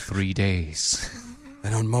bark for 3 days.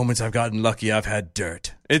 And on moments I've gotten lucky, I've had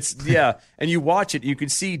dirt. And you watch it, you can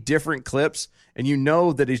see different clips, and you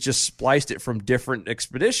know that he's just spliced it from different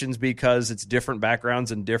expeditions because it's different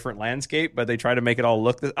backgrounds and different landscape, but they try to make it all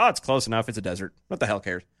look, it's close enough, it's a desert. What the hell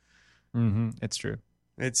cares? Mm-hmm. It's true.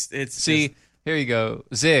 It's See, here you go.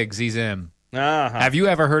 Zig, Zim. Uh-huh. Have you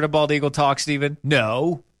ever heard a bald eagle talk, Stephen?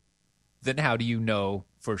 No. Then how do you know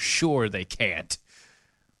for sure they can't?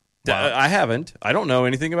 I haven't. I don't know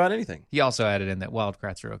anything about anything. He also added in that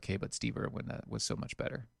Wildcrats are okay, but Steve Irwin was so much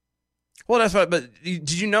better. Well, that's what. But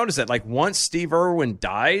did you notice that? Like once Steve Irwin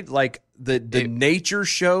died, like the nature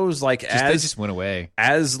shows, they just went away.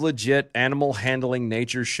 As legit animal handling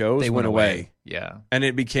nature shows, they went away. Yeah, and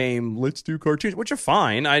it became let's do cartoons, which are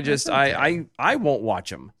fine. I won't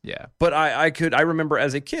watch them. Yeah, but I remember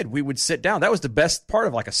as a kid we would sit down. That was the best part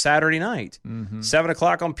of like a Saturday night, 7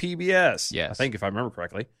 o'clock on PBS. Yes, I think if I remember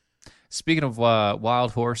correctly. Speaking of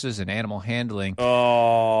wild horses and animal handling,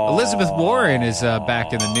 Elizabeth Warren is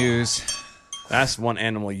back in the news. That's one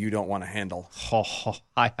animal you don't want to handle.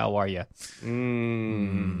 Hi, how are you?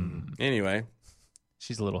 Anyway.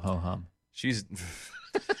 She's a little ho-hum.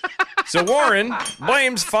 So Warren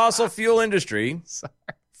blames fossil fuel industry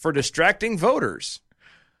for distracting voters.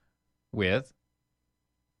 With?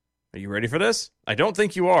 Are you ready for this? I don't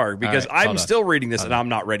think you are, because I'm still reading this and I'm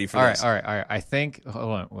not ready for this. All right. I think, hold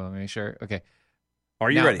on. Well, let me make sure. Okay. Are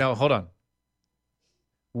you ready? No, hold on.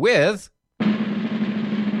 With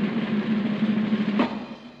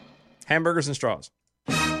hamburgers and straws.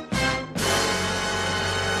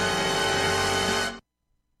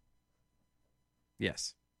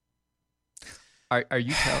 Yes. Are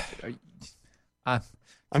you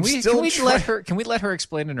Can we let her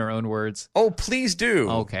explain in her own words? Oh, please do.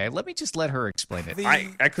 Okay, let me just let her explain it.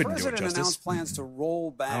 I couldn't do it justice. The president announced plans to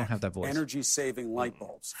roll I don't back have that voice. energy-saving light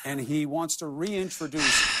bulbs, and he wants to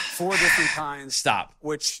reintroduce 4 different kinds. Stop.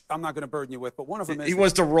 Which I'm not going to burden you with, but one of them is... He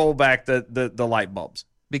wants to roll back the light bulbs.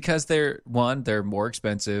 Because they're more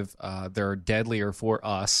expensive. They're deadlier for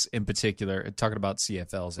us in particular. Talking about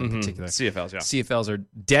CFLs in particular. CFLs, yeah. CFLs are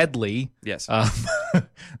deadly. Yes.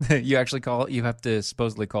 You have to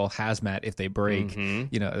supposedly call hazmat if they break. You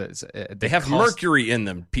know, they have mercury in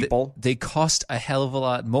them. People. They cost a hell of a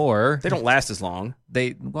lot more. They don't last as long.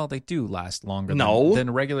 They do last longer. No. Than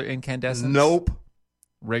regular incandescents. Nope.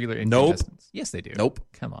 Regular incandescents. Yes, they do. Nope.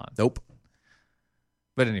 Come on. Nope.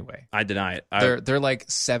 But anyway, I deny it. They're like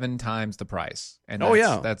 7 times the price, and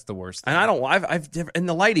that's the worst thing. And I don't. I've never, and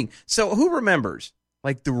the lighting. So who remembers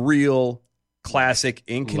like the real classic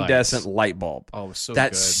incandescent light bulb? Oh, it was so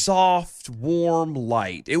that good. Soft, warm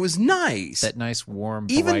light. It was nice. That nice, warm,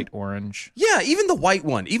 bright orange. Yeah, even the white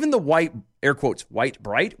one, even the white air quotes white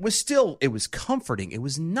bright was still. It was comforting. It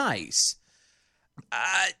was nice.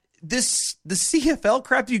 The CFL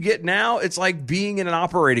crap you get now, it's like being in an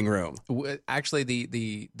operating room.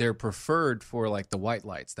 Actually, they're preferred for like the white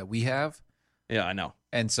lights that we have. Yeah, I know.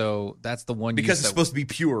 And so that's the one because it's supposed to be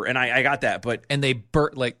pure, and I got that, but they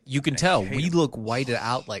burn like you can tell we look whited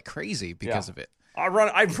out like crazy because of it.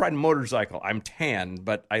 I've riding a motorcycle. I'm tan,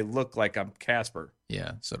 but I look like I'm Casper.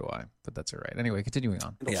 Yeah, so do I. But that's all right. Anyway, continuing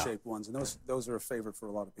on. Shaped ones, and those are a favorite for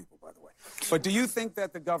a lot of people, by the way. But do you think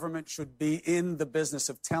that the government should be in the business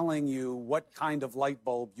of telling you what kind of light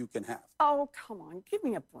bulb you can have? Oh, come on, give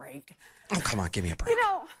me a break. Oh, come on, give me a break. You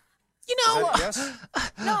know. Yes.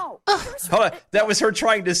 No. Hold on. That was her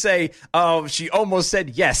trying to say. She almost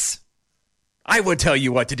said yes. I would tell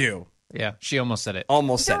you what to do. Yeah, she almost said it. There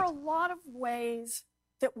are a lot of ways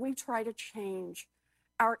that we try to change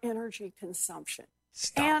our energy consumption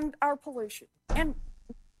and our pollution. And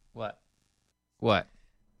what?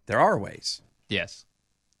 There are ways. Yes.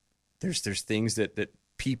 There's things that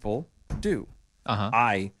people do.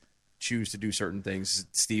 I choose to do certain things.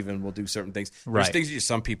 Steven will do certain things. There's Right. things that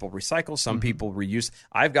some people recycle, some people reuse.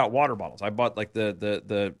 I've got water bottles. I bought like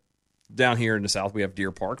the down here in the South, we have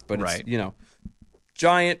Deer Park, but Right. it's,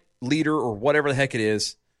 giant liter or whatever the heck it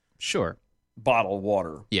is. Sure. Bottle of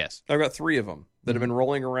water. Yes. I've got 3 of them that have been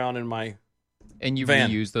rolling around in my And you van.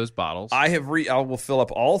 reuse those bottles. I will fill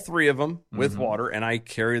up all 3 of them with water, and I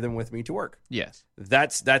carry them with me to work. Yes.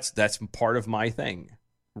 That's part of my thing.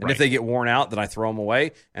 And Right. if they get worn out, then I throw them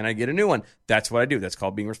away and I get a new one. That's what I do. That's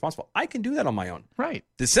called being responsible. I can do that on my own. Right.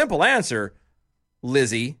 The simple answer,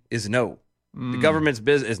 Lizzie, is no. The government's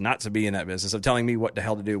business is not to be in that business of telling me what the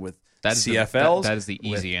hell to do with That is CFLs. that is the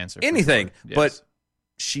easy answer. for Anything. sure. Yes. But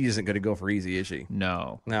she isn't going to go for easy, is she?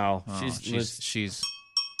 No. No. Oh,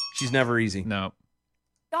 She's never easy. No.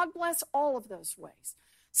 God bless all of those ways.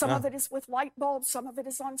 Some of it is with light bulbs, some of it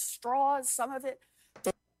is on straws, some of it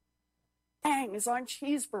is on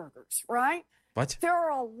cheeseburgers, right? What? There are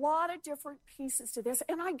a lot of different pieces to this,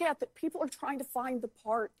 and I get that people are trying to find the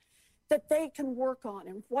part that they can work on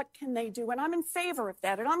and what can they do, and I'm in favor of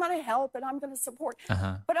that, and I'm going to help and I'm going to support.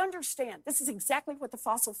 But understand, this is exactly what the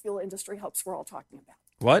fossil fuel industry hopes we're all talking about.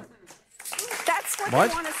 What? That's what What?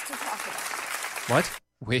 they want us to talk about.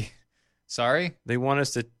 What? Sorry? They want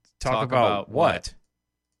us to talk about what?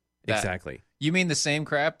 That- Exactly. You mean the same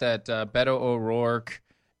crap that Beto O'Rourke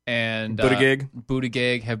and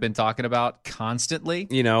Buttigieg have been talking about constantly?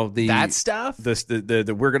 That stuff?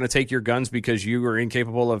 The we're going to take your guns because you are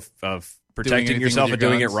incapable of protecting anything yourself with and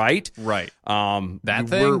your doing guns? it right. Right. That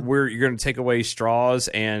thing? you're going to take away straws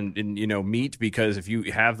and meat because if you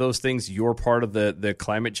have those things, you're part of the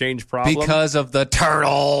climate change problem. Because of the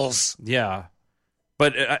turtles. Yeah.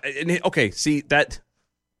 But okay, see that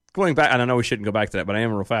going back, and I know we shouldn't go back to that, but I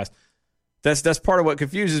am real fast. That's part of what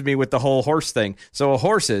confuses me with the whole horse thing. So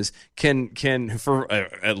horses can for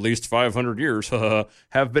at least 500 years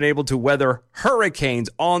have been able to weather hurricanes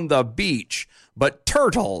on the beach, but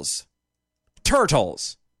turtles.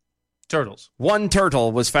 One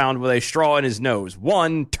turtle was found with a straw in his nose.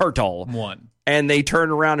 One turtle. One. And they turn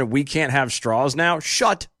around and we can't have straws now?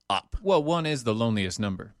 Shut up. Well, 1 is the loneliest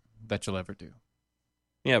number that you'll ever do.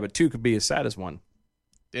 Yeah, but 2 could be as sad as 1.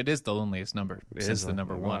 It is the loneliest number since the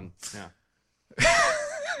number 1. Yeah.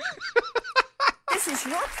 This is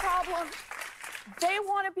your problem. They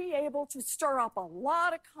want to be able to stir up a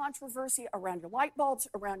lot of controversy around your light bulbs,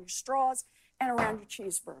 around your straws, and around your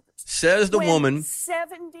cheeseburgers. Says the When woman.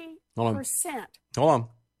 70%. Hold on.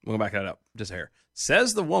 We'll back that up just a hair.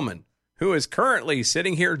 Says the woman who is currently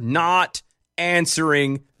sitting here not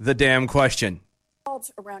answering the damn question.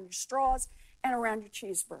 Bulbs around your straws and around your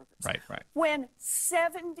cheeseburgers. Right. When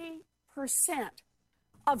 70%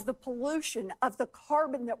 of the pollution, of the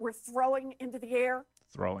carbon that we're throwing into the air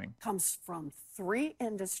comes from 3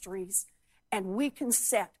 industries, and we can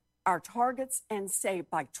set our targets and say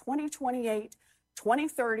by 2028,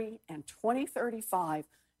 2030, and 2035,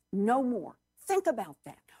 no more. Think about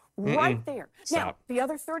that. Right there. Stop. Now, the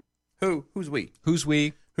other 30. Who's we? Who's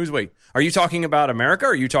we? Are you talking about America or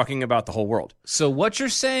are you talking about the whole world? So what you're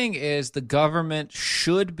saying is the government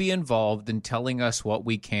should be involved in telling us what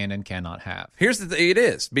we can and cannot have. Here's the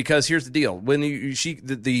deal. When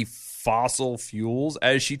the fossil fuels,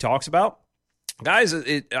 as she talks about, guys,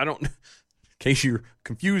 in case you're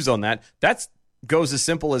confused on that goes as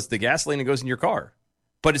simple as the gasoline that goes in your car.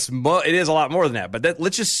 But it is a lot more than that. But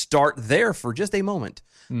let's just start there for just a moment.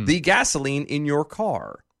 The gasoline in your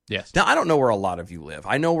car. Yes. Now, I don't know where a lot of you live.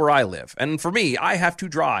 I know where I live. And for me, I have to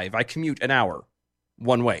drive. I commute an hour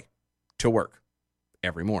one way to work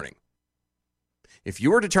every morning. If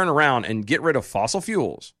you were to turn around and get rid of fossil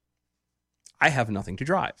fuels, I have nothing to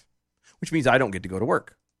drive, which means I don't get to go to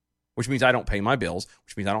work, which means I don't pay my bills,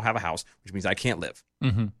 which means I don't have a house, which means I can't live.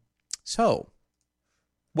 Mm-hmm. So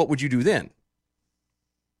what would you do then?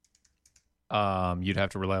 You'd have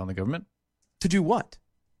to rely on the government. To do what?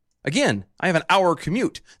 Again, I have an hour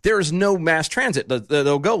commute. There is no mass transit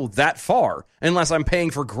that'll go that far unless I'm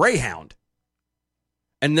paying for Greyhound.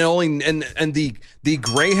 And the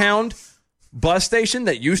Greyhound bus station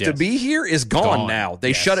that used to be here is gone now.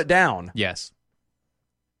 They shut it down. Yes.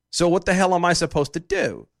 So what the hell am I supposed to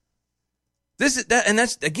do? That's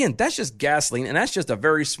just gasoline, and that's just a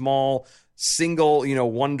very small, single,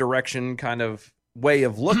 one direction kind of way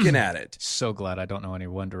of looking at it. So glad I don't know any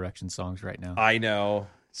One Direction songs right now. I know.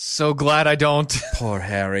 So glad I don't. Poor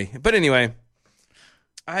Harry. But anyway,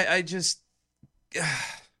 I just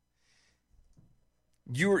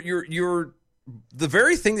you're the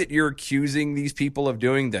very thing that you're accusing these people of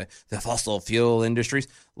doing, the fossil fuel industries,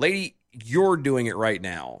 lady, you're doing it right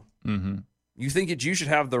now. Mm-hmm. You think that you should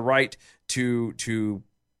have the right to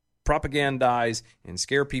propagandize and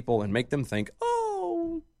scare people and make them think,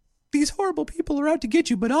 oh, these horrible people are out to get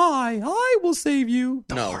you, but I will save you.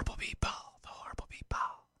 The no. horrible people.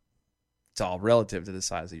 It's all relative to the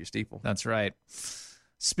size of your steeple. That's right.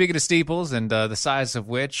 Speaking of steeples and the size of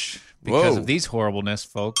which, because of these horribleness,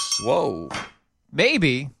 folks.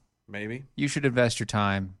 Maybe you should invest your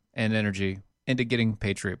time and energy into getting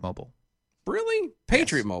Patriot Mobile. Really?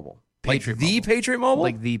 Patriot Mobile? Patriot the Patriot Mobile?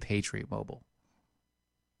 Like the Patriot Mobile.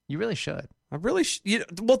 You really should. I really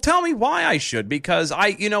well, tell me why I should, because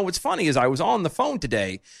what's funny is I was on the phone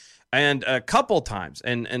today and a couple times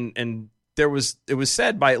and it was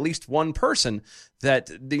said by at least one person that,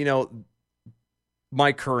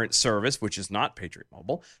 my current service, which is not Patriot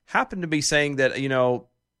Mobile, happened to be saying that,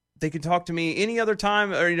 they can talk to me any other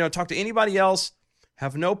time or, talk to anybody else,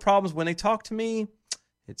 have no problems. When they talk to me,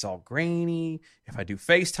 it's all grainy. If I do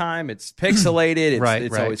FaceTime, it's pixelated.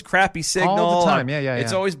 It's always crappy signal. All the time. Yeah.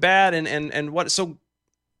 It's always bad. And what? So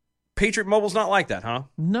Patriot Mobile's not like that, huh?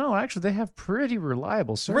 No, actually, they have pretty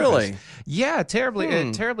reliable service. Really? Yeah,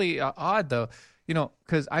 terribly odd, though,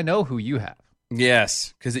 because I know who you have.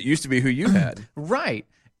 Yes, because it used to be who you had. Right.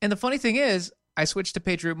 And the funny thing is, I switched to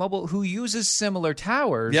Patriot Mobile, who uses similar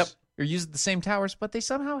towers. Yep. Or uses the same towers, but they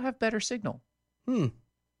somehow have better signal. So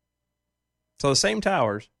the same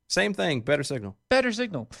towers, same thing, better signal. Better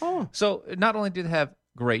signal. Oh. So not only do they have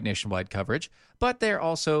great nationwide coverage, but they're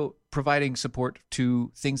also providing support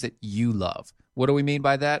to things that you love. What do we mean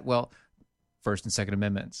by that? Well, First and Second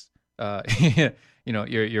Amendments.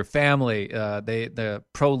 Your family, the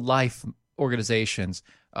pro-life organizations,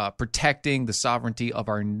 protecting the sovereignty of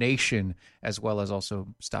our nation, as well as also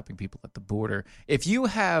stopping people at the border. If you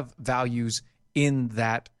have values in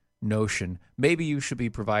that notion, maybe you should be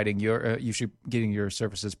providing getting your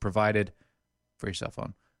services provided for your cell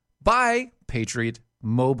phone by Patriot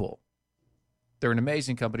Mobile. They're an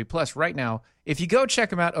amazing company. Plus, right now, if you go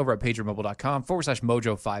check them out over at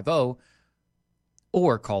patriotmobile.com/mojo50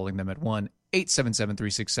 or calling them at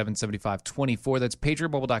 1-877-367-7524. That's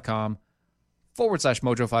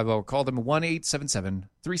patriotmobile.com/mojo50 or call them at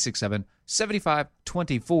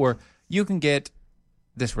 1-877-367-7524. You can get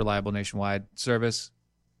this reliable nationwide service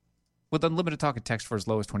with unlimited talk and text for as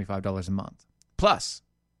low as $25 a month. Plus,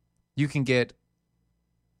 you can get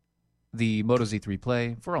the Moto Z3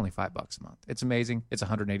 Play for only $5 a month. It's amazing. It's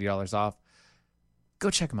 $180 off. Go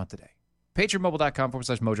check them out today.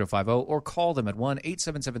 patriotmobile.com/mojo50 or call them at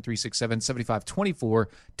 1-877-367-7524.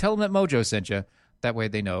 Tell them that Mojo sent you. That way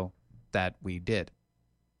they know that we did.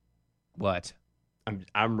 What?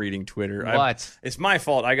 I'm reading Twitter. What? It's my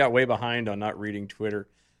fault. I got way behind on not reading Twitter.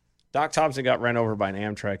 Doc Thompson got ran over by an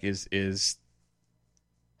Amtrak is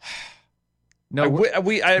No,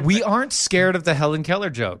 we aren't scared of the Helen Keller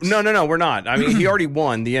jokes. No, we're not. I mean, he already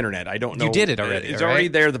won the internet. I don't know. You did it already. It's already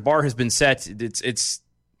there. The bar has been set. It's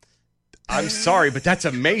I'm sorry, but that's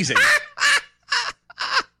amazing.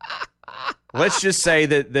 Let's just say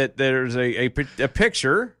that there's a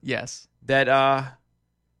picture. Yes. That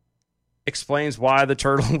explains why the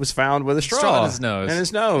turtle was found with a straw in his nose. In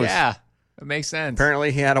his nose. Yeah. It makes sense.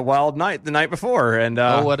 Apparently, he had a wild night the night before, and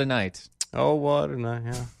oh, what a night! Oh, what a night!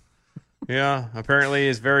 Yeah, yeah. Apparently,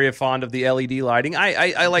 is very fond of the LED lighting.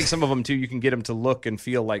 I like some of them too. You can get them to look and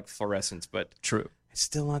feel like fluorescence, but true, it's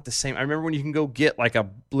still not the same. I remember when you can go get like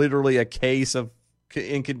literally a case of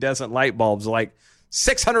incandescent light bulbs, like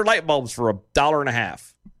 600 light bulbs for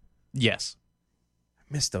 $1.50. Yes, I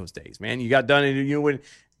miss those days, man. You got done and you would,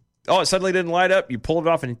 it suddenly didn't light up. You pulled it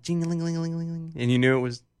off and jing-a-ling-a-ling-a-ling, and you knew it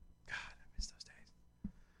was.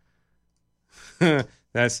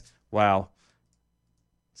 That's wow.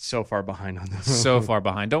 So far behind on this. So far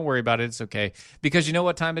behind. Don't worry about it. It's okay. Because you know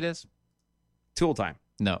what time it is? Tool time.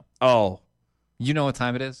 No. Oh. You know what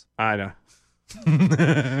time it is? I know.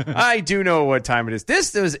 I do know what time it is.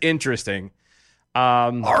 This was interesting.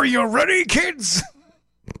 Are you ready, kids?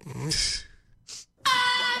 I'm ready.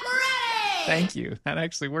 Thank you. That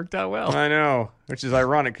actually worked out well. I know. Which is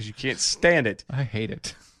ironic because you can't stand it. I hate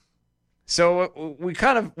it. So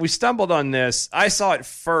we stumbled on this. I saw it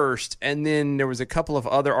first, and then there was a couple of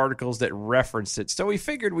other articles that referenced it. So we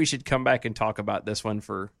figured we should come back and talk about this one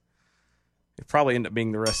for, it probably end up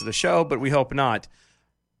being the rest of the show, but we hope not.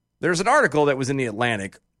 There's an article that was in The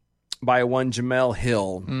Atlantic by one Jamel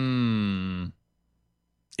Hill.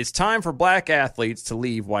 It's time for black athletes to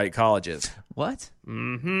leave white colleges. What?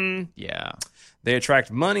 Mm-hmm. Yeah. They attract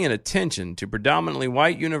money and attention to predominantly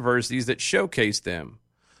white universities that showcase them,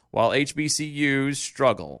 while HBCUs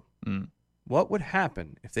struggle. What would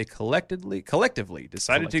happen if they collectively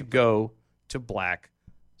decided to go to black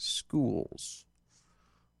schools?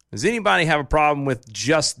 Does anybody have a problem with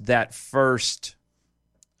just that first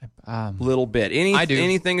little bit. I do.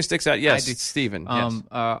 Anything that sticks out? Yes, I do. Stephen. Yes.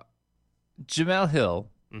 Jamel Hill,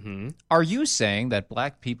 Mm-hmm. are you saying that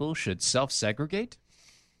black people should self-segregate?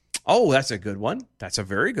 Oh, that's a good one. That's a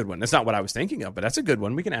very good one. That's not what I was thinking of, but that's a good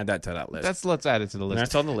one. We can add that to that list. Let's add it to the list.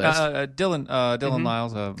 That's on the list. Dylan Mhm.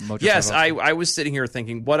 Lyles, Mojo. Yes, 50. I was sitting here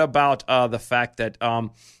thinking, what about the fact that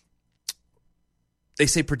they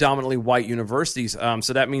say predominantly white universities,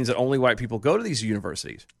 so that means that only white people go to these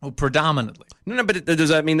universities. Well, predominantly. No, but does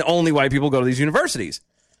that mean only white people go to these universities?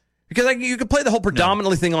 Because you could play the whole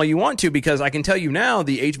predominantly thing all you want to, because I can tell you now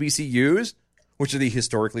the HBCUs, which are the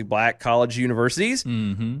historically black college universities,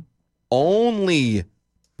 only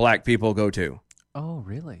black people go to. Oh,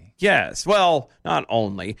 really? Yes. Well, not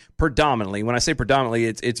only. Predominantly. When I say predominantly,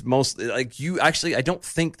 it's mostly like I don't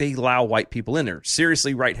think they allow white people in there.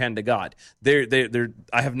 Seriously, right hand to God. I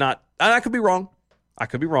have not. And I could be wrong.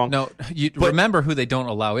 No, remember who they don't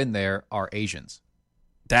allow in there are Asians.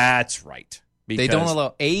 That's right. They don't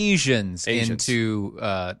allow Asians. Into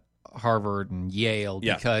Harvard and Yale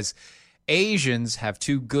because Asians have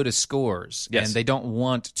too good a scores, and they don't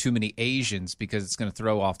want too many Asians because it's going to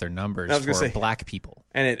throw off their numbers for black people.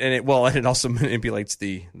 And it also manipulates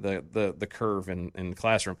the curve in the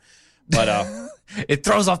classroom. But it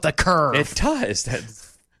throws off the curve. It does. That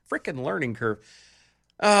freaking learning curve.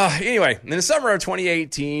 Anyway, in the summer of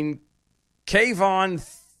 2018, Kayvon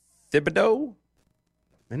Thibodeau.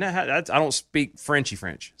 And I don't speak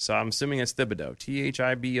French, so I'm assuming it's Thibodeau.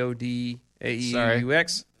 Thibodeaux.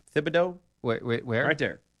 Thibodeau. Wait, where? Right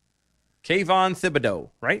there. Kayvon Thibodeau,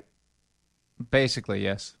 right? Basically,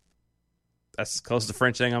 yes. That's as close to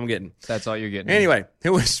French thing I'm getting. That's all you're getting. Anyway,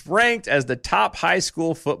 it was ranked as the top high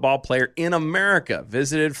school football player in America.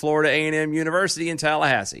 Visited Florida A&M University in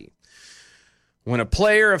Tallahassee. When a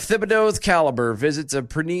player of Thibodeau's caliber visits a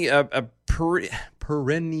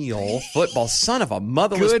perennial football, son of a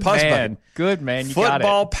motherless puss button. Good man, you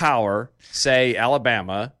football got it. power, say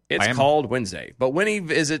Alabama, it's called Wednesday. But when he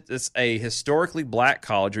visits a historically black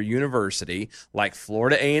college or university like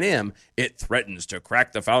Florida A&M, it threatens to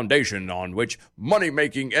crack the foundation on which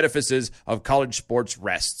money-making edifices of college sports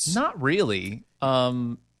rests. Not really.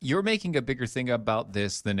 You're making a bigger thing about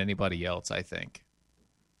this than anybody else, I think.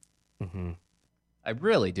 Mm-hmm. I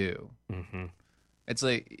really do. Mm-hmm. It's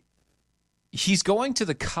like he's going to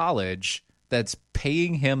the college that's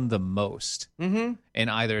paying him the most in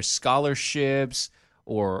either scholarships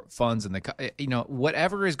or funds in the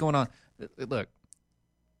whatever is going on. Look,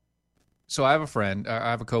 so I have a friend,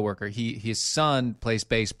 I have a coworker. His son plays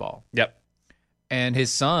baseball. Yep, and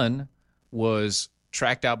his son was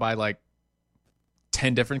tracked out by like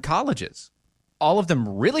 10 different colleges, all of them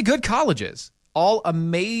really good colleges, all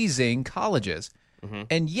amazing colleges.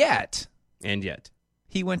 And yet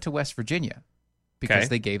he went to West Virginia because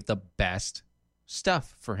they gave the best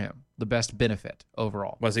stuff for him, the best benefit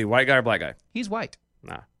overall. Was he a white guy or black guy? He's white.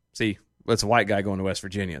 Nah. See, it's a white guy going to West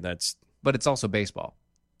Virginia. But it's also baseball.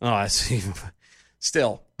 Oh, I see.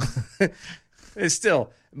 Still. It's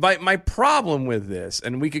still. My problem with this,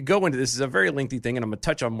 and we could go into this, is a very lengthy thing, and I'm going to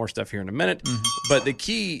touch on more stuff here in a minute. But the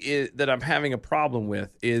key that I'm having a problem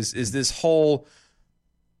with is this whole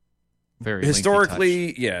very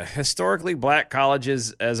historically black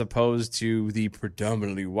colleges as opposed to the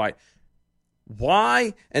predominantly white.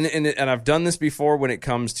 Why? And I've done this before when it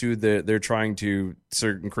comes to they're trying to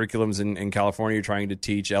certain curriculums in California, trying to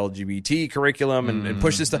teach LGBT curriculum and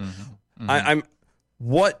push this stuff.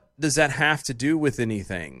 What does that have to do with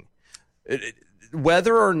anything?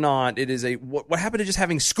 Whether or not it is what happened to just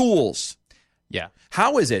having schools? Yeah.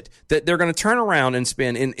 How is it that they're going to turn around and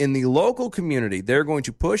spend in the local community, they're going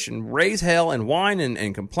to push and raise hell and whine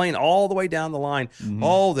and complain all the way down the line,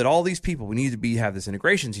 that all these people, we need to have this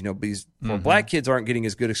integrations, because black kids aren't getting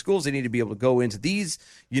as good at schools. They need to be able to go into these,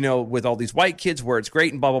 with all these white kids where it's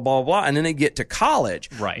great and blah, blah, blah, blah. And then they get to college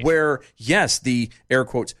where, yes, the air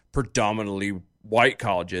quotes predominantly white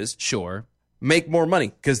colleges. Sure. Make more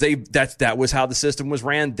money because that was how the system was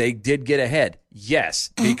ran. They did get ahead.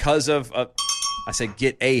 Yes. Because of, I said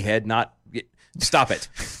get ahead, not get, stop it.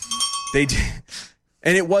 They did.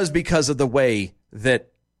 And it was because of the way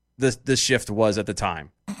that the shift was at the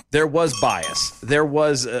time. There was bias. There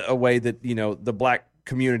was a way that, the black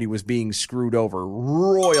community was being screwed over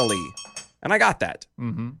royally. And I got that.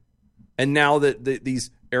 And now that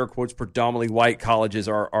these air quotes predominantly white colleges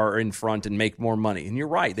are in front and make more money. And you're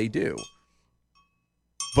right, they do.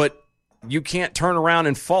 But you can't turn around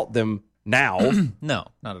and fault them now. No,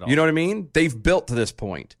 not at all. You know what I mean? They've built to this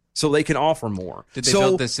point, so they can offer more. Did they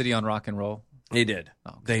build this city on rock and roll? They did.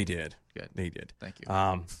 Oh, okay. They did. Good. They did. Thank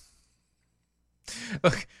you.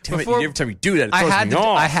 Damn it, every time you do that, it throws me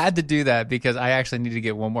off. I had to do that because I actually needed to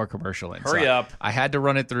get one more commercial in. Hurry up. I had to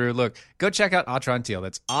run it through. Look, go check out Atron Teal.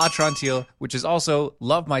 That's Atron Teal, which is also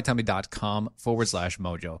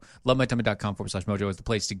lovemytummy.com/mojo. Lovemytummy.com/mojo is the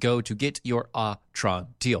place to go to get your Atron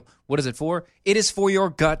Teal. What is it for? It is for your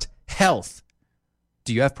gut health.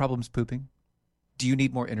 Do you have problems pooping? Do you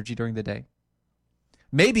need more energy during the day?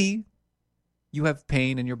 Maybe you have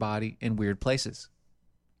pain in your body in weird places.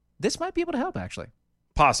 This might be able to help, actually.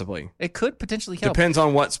 Possibly. It could potentially help. Depends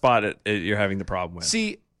on what spot you're having the problem with.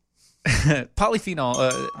 See,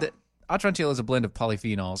 polyphenol, Atron Teal is a blend of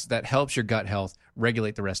polyphenols that helps your gut health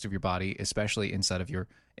regulate the rest of your body, especially inside of your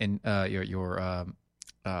intestines.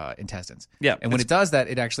 Yeah. And when it does that,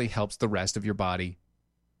 it actually helps the rest of your body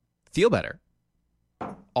feel better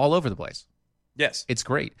all over the place. Yes. It's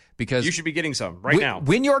great because you should be getting some right now.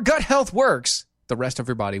 When your gut health works, the rest of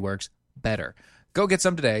your body works better. Go get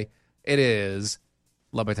some today. It is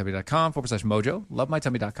lovemytummy.com/mojo.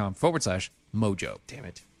 Lovemytummy.com/mojo. Damn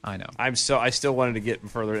it. I know. I still wanted to get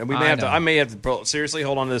further. And I may have to seriously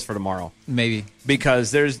hold on to this for tomorrow. Maybe.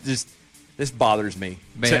 Because there's this bothers me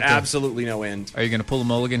to absolutely no end. Are you going to pull a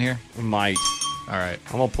mulligan here? Might. All right.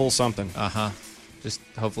 I'm going to pull something. Uh-huh. Just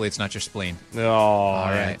hopefully it's not your spleen. Oh, all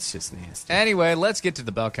right. It's just nasty. Anyway, let's get to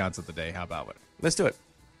the bell counts of the day. How about it? Let's do it.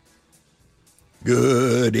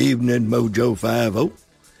 Good evening, Mojo 50.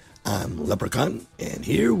 I'm Leprechaun, and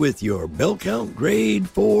here with your bell count grade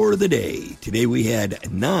for the day. Today we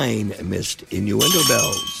had 9 missed innuendo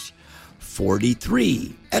bells,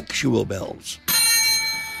 43 actual bells,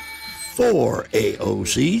 4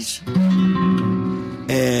 AOCs,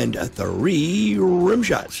 and 3 rim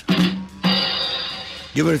shots.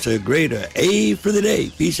 Giving us a grade A for the day.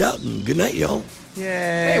 Peace out and good night, y'all. Yay.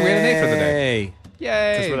 Hey, we had an A for the day. Yay.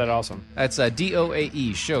 That's that awesome. That's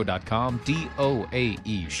DOAEshow.com.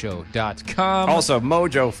 DOAEshow.com. Also,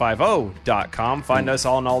 mojo50.com. Find us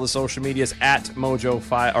on all the social medias at at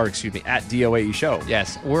DOAE Show.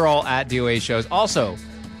 Yes, we're all at DOAE Shows. Also,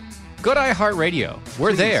 go to iHeartRadio.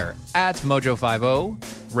 We're there at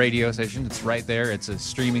Mojo50 radio station. It's right there. It's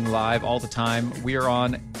streaming live all the time. We are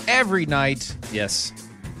on every night. Yes.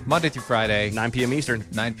 Monday through Friday. 9 p.m. Eastern.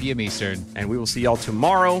 9 p.m. Eastern. And we will see y'all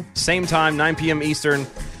tomorrow. Same time, 9 p.m. Eastern.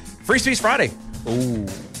 Free Speech Friday. Ooh.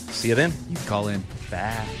 See you then. You can call in.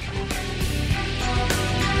 Bye.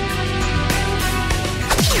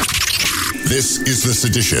 This is the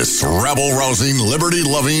seditious, rabble-rousing,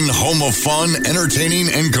 liberty-loving, home of fun, entertaining,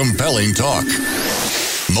 and compelling talk.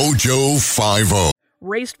 Mojo 50.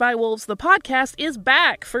 Raised by Wolves, the podcast, is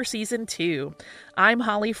back for Season 2. I'm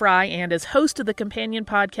Holly Fry, and as host of the companion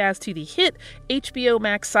podcast to the hit HBO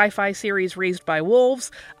Max sci-fi series Raised by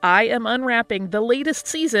Wolves, I am unwrapping the latest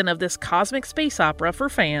season of this cosmic space opera for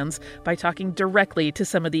fans by talking directly to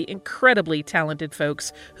some of the incredibly talented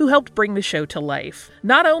folks who helped bring the show to life.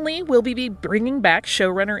 Not only will we be bringing back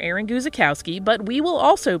showrunner Aaron Guzikowski, but we will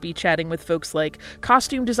also be chatting with folks like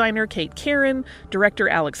costume designer Kate Karen, director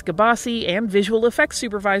Alex Gabassi, and visual effects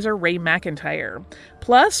supervisor Ray McIntyre.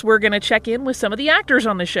 Plus, we're going to check in with some of the actors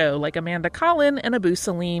on the show, like Amanda Collin and Abu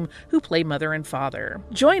Salim, who play mother and father.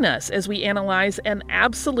 Join us as we analyze an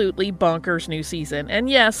absolutely bonkers new season. And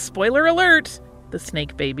yes, spoiler alert, the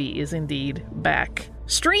snake baby is indeed back.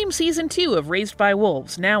 Stream Season 2 of Raised by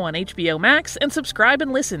Wolves now on HBO Max, and subscribe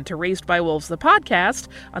and listen to Raised by Wolves, the podcast,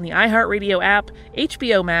 on the iHeartRadio app,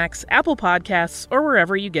 HBO Max, Apple Podcasts, or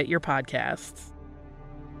wherever you get your podcasts.